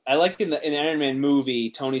the? I like in the Iron Man movie,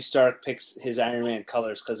 Tony Stark picks his Iron Man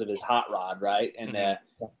colors because of his hot rod, right? And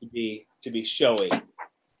to be showy.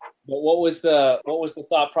 But what was the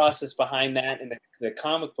thought process behind that in the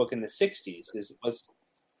comic book in the '60s? Was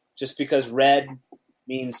just because red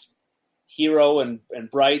means hero and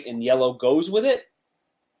bright, and yellow goes with it?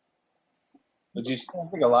 I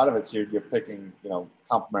think a lot of it's you're picking,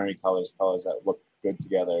 complementary colors that look good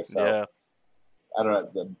together. So yeah. I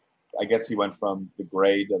don't know. I guess he went from the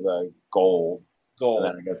gray to the gold. And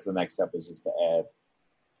then I guess the next step is just to add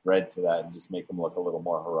red to that and just make them look a little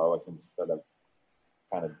more heroic instead of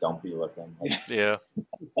kind of dumpy looking. Yeah.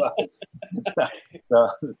 So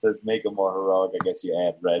to make them more heroic, I guess you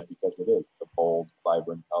add red because it is. It's a bold,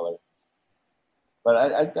 vibrant color. But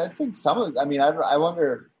I think some of it, I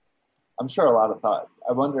wonder, I'm sure a lot of thought,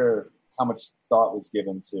 I wonder how much thought was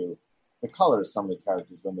given to the colors of some of the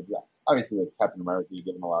characters when obviously with Captain America you're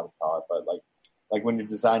given a lot of thought, but like when you're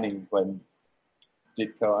designing, when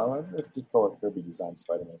Ditko, I wonder if Ditko or Kirby designed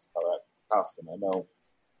Spider-Man's color costume.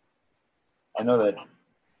 I know that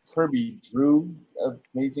Kirby drew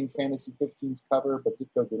Amazing Fantasy 15's cover, but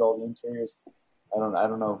Ditko did all the interiors. I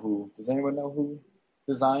don't know who. Does anyone know who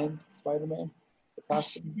designed Spider-Man? The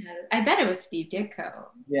costume? I bet it was Steve Ditko.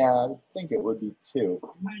 Yeah, I would think it would be too.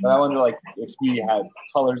 But I wonder, if he had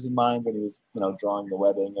colors in mind when he was, drawing the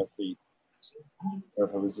webbing of the or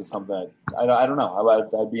if it was just something I don't know.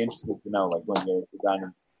 I'd be interested to know, like, when you're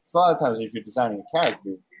designing. So a lot of times, if you're designing a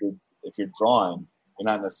character, if you're drawing, you're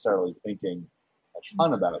not necessarily thinking a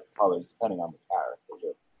ton about colors, depending on the character.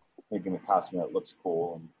 You're making a costume that looks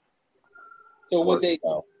cool. And so would they?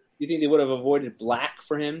 Do you think they would have avoided black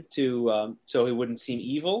for him to so he wouldn't seem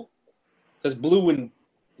evil? Because blue and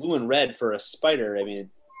red for a spider. I mean,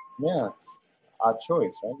 yeah, it's odd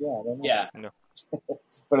choice, right? Yeah, I don't know. Yeah,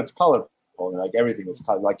 but it's colorful. Like everything is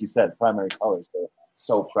color. Like you said, primary colors are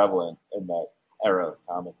so prevalent in that era of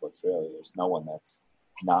comic books. Really, there's no one that's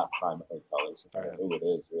not primary colors. No matter who it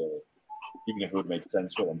is, really. Even if it would make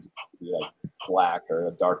sense for them to be like black or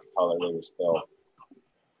a dark color, they were still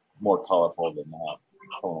more colorful than like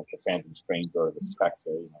the Phantom Stranger or the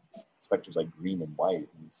Spectre. You know, Spectre's like green and white, and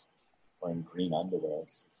he's wearing green underwear.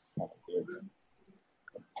 It's kind of weird.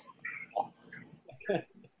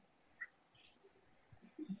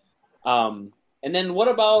 And then what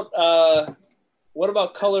about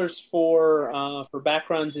colors for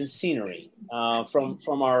backgrounds and scenery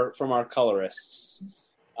from our colorists?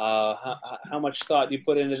 How much thought do you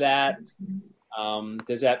put into that?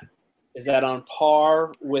 Is that on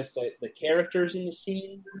par with the characters in the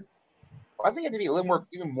scene? Well, I think you have to be a little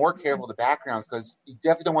even more careful with the backgrounds, because you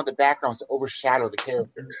definitely don't want the backgrounds to overshadow the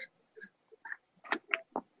characters.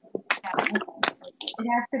 It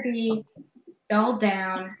has to be dulled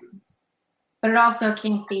down, but it also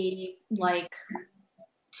can't be like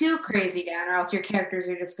too crazy down, or else your characters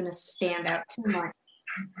are just going to stand out too much.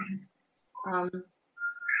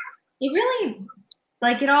 It really,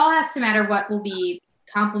 like, it all has to matter what will be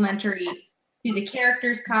complementary to the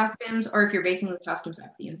characters' costumes, or if you're basing the costumes off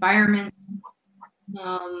the environment.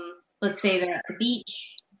 Let's say they're at the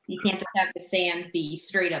beach. You can't just have the sand be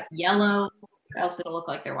straight up yellow, or else it'll look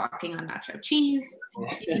like they're walking on nacho cheese.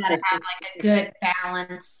 You gotta have like a good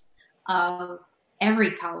balance of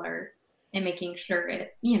every color and making sure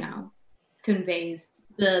it, conveys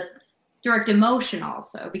the direct emotion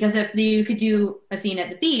also. Because if you could do a scene at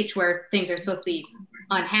the beach where things are supposed to be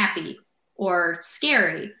unhappy or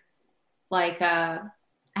scary, like I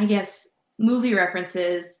guess movie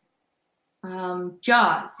references,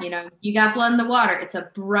 Jaws, you got blood in the water. It's a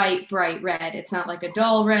bright red. It's not like a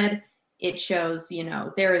dull red. It shows,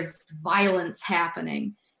 there is violence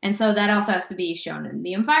happening. And so that also has to be shown in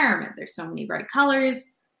the environment. There's so many bright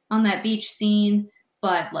colors on that beach scene,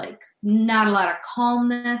 but like not a lot of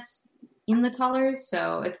calmness in the colors.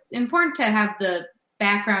 So it's important to have the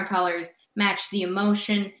background colors match the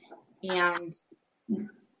emotion and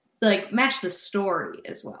like match the story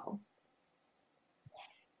as well.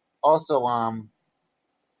 Also,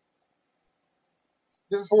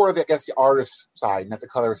 this is for the artist side, not the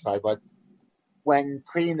color side, but when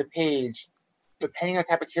creating the page, depending on the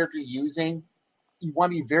type of character you're using, you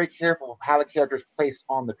want to be very careful of how the character is placed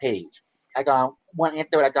on the page. I got one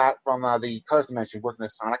anecdote I got from the colors dimension working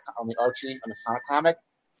on the Archie on the Sonic comic.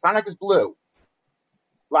 Sonic is blue.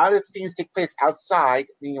 A lot of the scenes take place outside,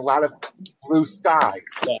 meaning a lot of blue skies.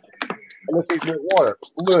 Yeah. And this is near water,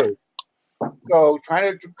 blue. So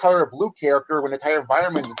trying to color a blue character when the entire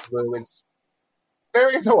environment is blue is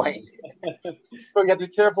very annoying. So you have to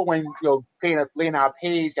be careful when laying out a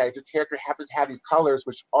page that if your character happens to have these colors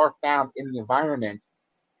which are found in the environment,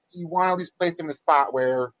 you want to at least place them in a spot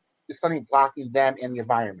where there's something blocking them in the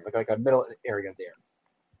environment, like a middle area there.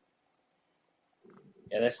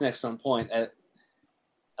 Yeah, that's an excellent point. I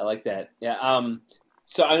like that. Yeah.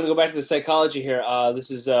 So I'm going to go back to the psychology here. This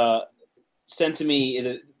is sent to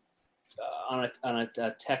me on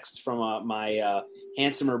a text from my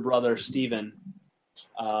handsomer brother, Steven,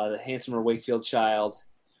 the handsomer Wakefield child.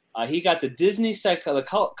 He got the Disney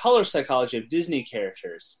the color psychology of Disney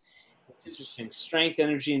characters. It's interesting. Strength,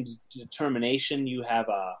 energy, and determination. You have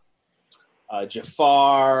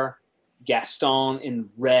Jafar, Gaston in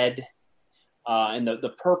red. And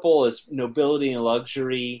the purple is nobility and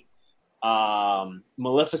luxury.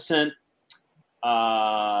 Maleficent.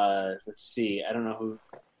 Let's see. I don't know who.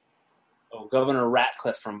 Oh, Governor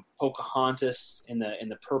Ratcliffe from Pocahontas in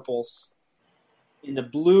the purples. In the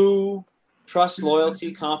blue, trust,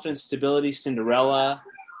 loyalty, confidence, stability. Cinderella,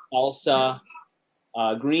 Elsa.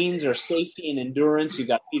 Greens are safety and endurance. You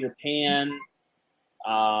got Peter Pan,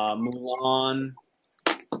 Mulan.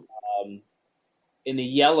 In the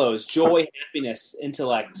yellows, joy, happiness,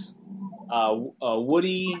 intellect.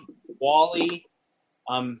 Woody, Wally.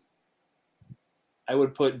 I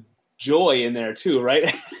would put joy in there too, right?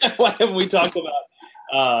 Why haven't we talked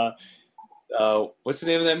about what's the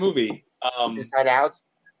name of that movie? Inside Out.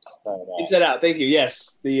 Inside Out. Thank you.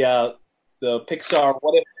 Yes, the Pixar.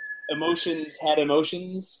 What if emotions had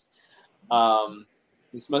emotions?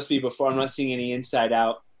 This must be before. I'm not seeing any Inside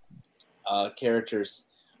Out characters,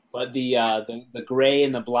 but the gray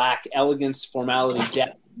and the black, elegance, formality,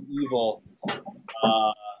 depth, evil.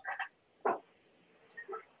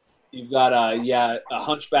 You've got a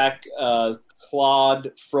hunchback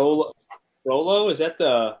Claude Frollo. Is that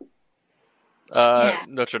the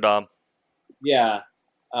Notre Dame. Yeah.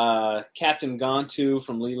 Captain Gontu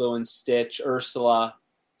from Lilo and Stitch, Ursula.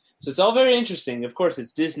 So it's all very interesting. Of course,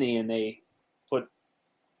 it's Disney, and they put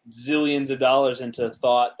zillions of dollars into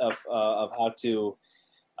thought of how to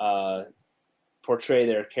portray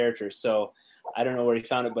their characters. So I don't know where he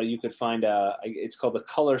found it, but you could find it's called The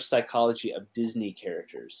Color Psychology of Disney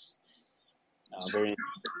Characters. Very interesting.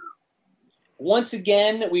 Once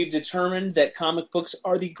again, we've determined that comic books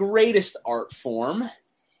are the greatest art form.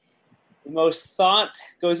 The most thought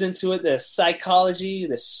goes into it, the psychology,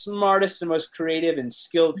 the smartest and most creative and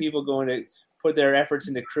skilled people going to put their efforts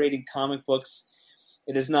into creating comic books.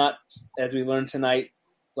 It is not, as we learned tonight,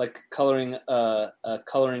 like coloring a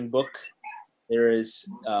coloring book. There is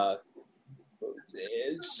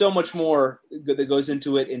so much more that goes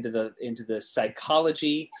into it, into the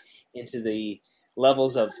psychology, into the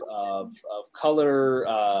levels of color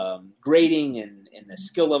grading and the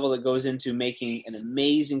skill level that goes into making an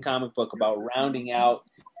amazing comic book about rounding out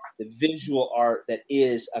the visual art that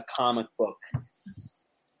is a comic book.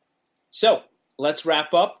 So let's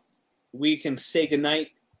wrap up. We can say goodnight,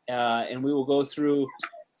 and we will go through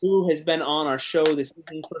who has been on our show this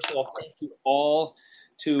evening. First of all, thank you all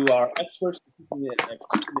to our experts for keeping the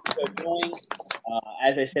show going.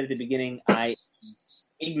 As I said at the beginning, I am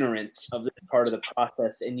ignorant of this part of the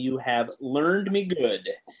process, and you have learned me good.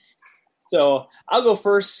 So I'll go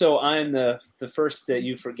first, so I'm the first that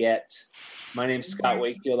you forget. My name's Scott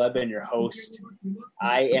Wakefield. I've been your host.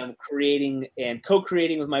 I am creating and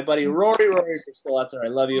co-creating with my buddy Rory. Rory, if you're still out there, I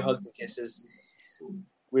love you. Hugs and kisses.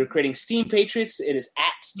 We're creating Steam Patriots. It is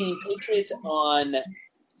at Steam Patriots on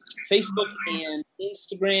Facebook and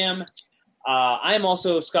Instagram. I am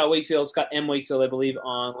also Scott Wakefield, Scott M. Wakefield, I believe,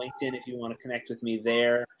 on LinkedIn if you want to connect with me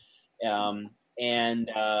there. And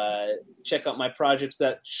check out my projects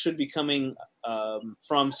that should be coming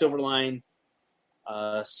from Silverline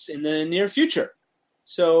in the near future.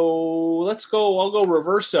 So let's go. I'll go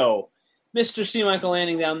reverso. Mr. C. Michael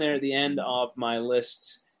Lanning down there at the end of my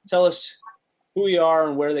list. Tell us who you are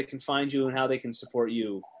and where they can find you and how they can support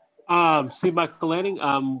you. C. Michael Lanning.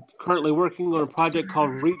 I'm currently working on a project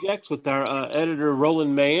called Rejects with our editor,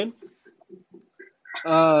 Roland Mann.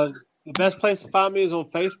 The best place to find me is on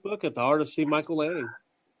Facebook at the Artist C. Michael Lanning.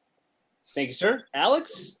 Thank you, sir.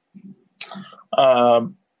 Alex?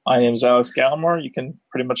 My name is Alex Gallimore. You can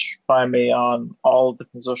pretty much find me on all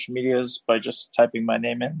different social medias by just typing my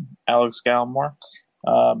name in, Alex Gallimore.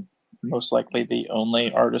 Most likely the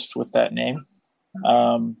only artist with that name.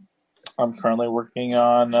 I'm currently working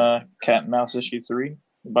on Cat and Mouse issue 3,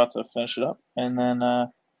 about to finish it up, and then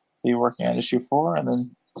be working on issue 4, and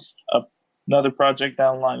then another project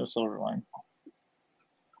down the line with Silverline.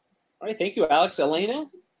 All right, thank you, Alex. Elena?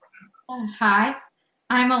 Hi,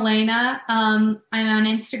 I'm Elena. I'm on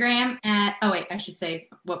Instagram at, I should say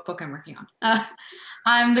what book I'm working on.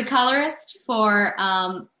 I'm the colorist for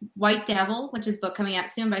White Devil, which is a book coming out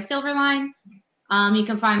soon by Silverline. You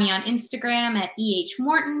can find me on Instagram at EH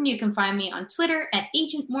Morton. You can find me on Twitter at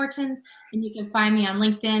Agent Morton. And you can find me on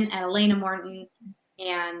LinkedIn at Elena Morton.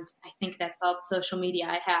 And I think that's all the social media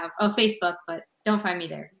I have. Oh, Facebook, but don't find me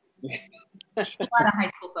there. A lot of high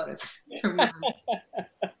school photos from me.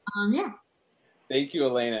 Yeah. Thank you,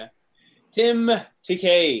 Elena. Tim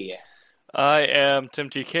TK. I am Tim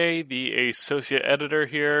TK, the associate editor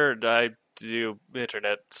here. I do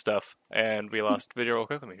internet stuff, and we lost video real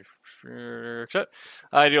quick. Let me shut.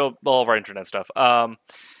 I do all of our internet stuff.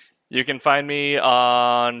 You can find me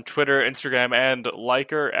on Twitter, Instagram, and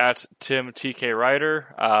Liker at Tim TK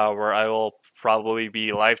Writer, where I will probably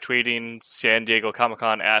be live tweeting San Diego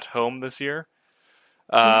Comic-Con at home this year.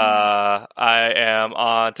 I am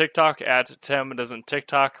on TikTok at Tim Doesn't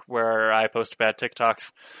TikTok, where I post bad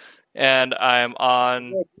TikToks, and I'm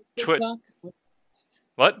on Twitter.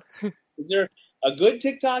 What? Is there a good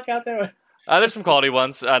TikTok out there? There's some quality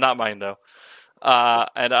ones, not mine though.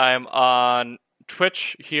 And I'm on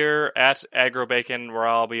Twitch here at AgroBacon, where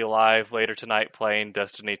I'll be live later tonight playing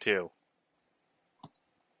Destiny 2.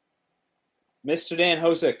 Mr. Dan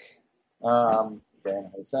Hosick.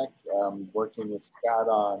 Dan Hosek. Working with Scott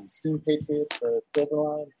on Steam Patriots for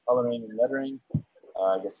Silverline, coloring and lettering.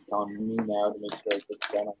 I guess it's on me now to make sure I get it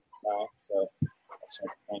done on the back, so I'll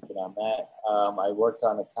start cranking on that. I worked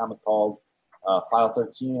on a comic called File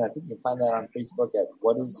 13. I think you can find that on Facebook at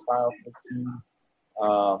What is File 13.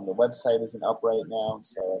 The website isn't up right now,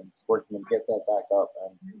 so I'm working to get that back up,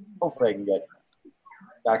 and hopefully I can get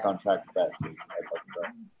back on track with that too. I'd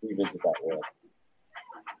like to revisit that world.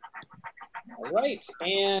 All right,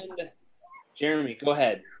 and Jeremy, go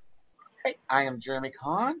ahead. Hey, I am Jeremy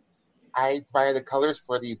Kahn. I provided the colors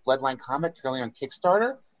for the Bloodline comic currently on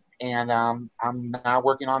Kickstarter, and I'm now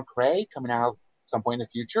working on Cray coming out some point in the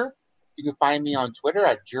future. You can find me on Twitter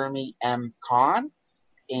at Jeremy M. Kahn,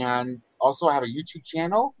 and also I have a YouTube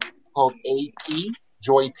channel called AP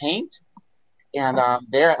Joy Paint, and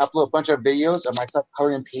there I upload a bunch of videos of myself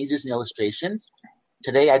coloring pages and illustrations.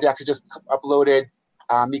 Today I actually just uploaded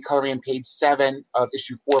me coloring page 7 of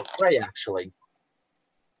issue 4 of Cray, actually.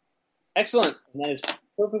 Excellent. And that is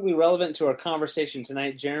perfectly relevant to our conversation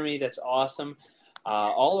tonight. Jeremy, that's awesome.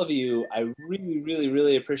 All of you, I really, really,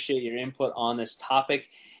 really appreciate your input on this topic.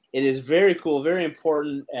 It is very cool, very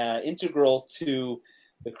important, integral to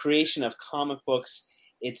the creation of comic books.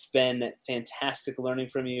 It's been fantastic learning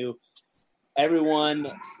from you.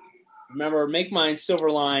 Everyone, remember, make mine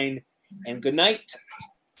Silverline, and good night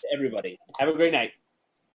to everybody. Have a great night.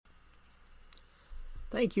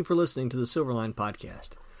 Thank you for listening to the Silverline Podcast.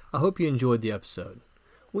 I hope you enjoyed the episode.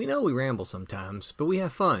 We know we ramble sometimes, but we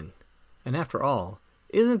have fun. And after all,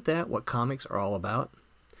 isn't that what comics are all about?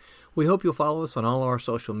 We hope you'll follow us on all our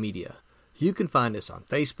social media. You can find us on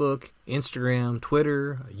Facebook, Instagram,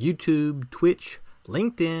 Twitter, YouTube, Twitch,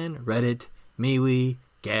 LinkedIn, Reddit, MeWe,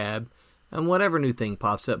 Gab, and whatever new thing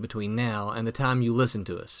pops up between now and the time you listen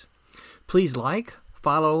to us. Please like,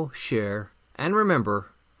 follow, share, and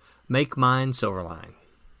remember, make mine Silverline.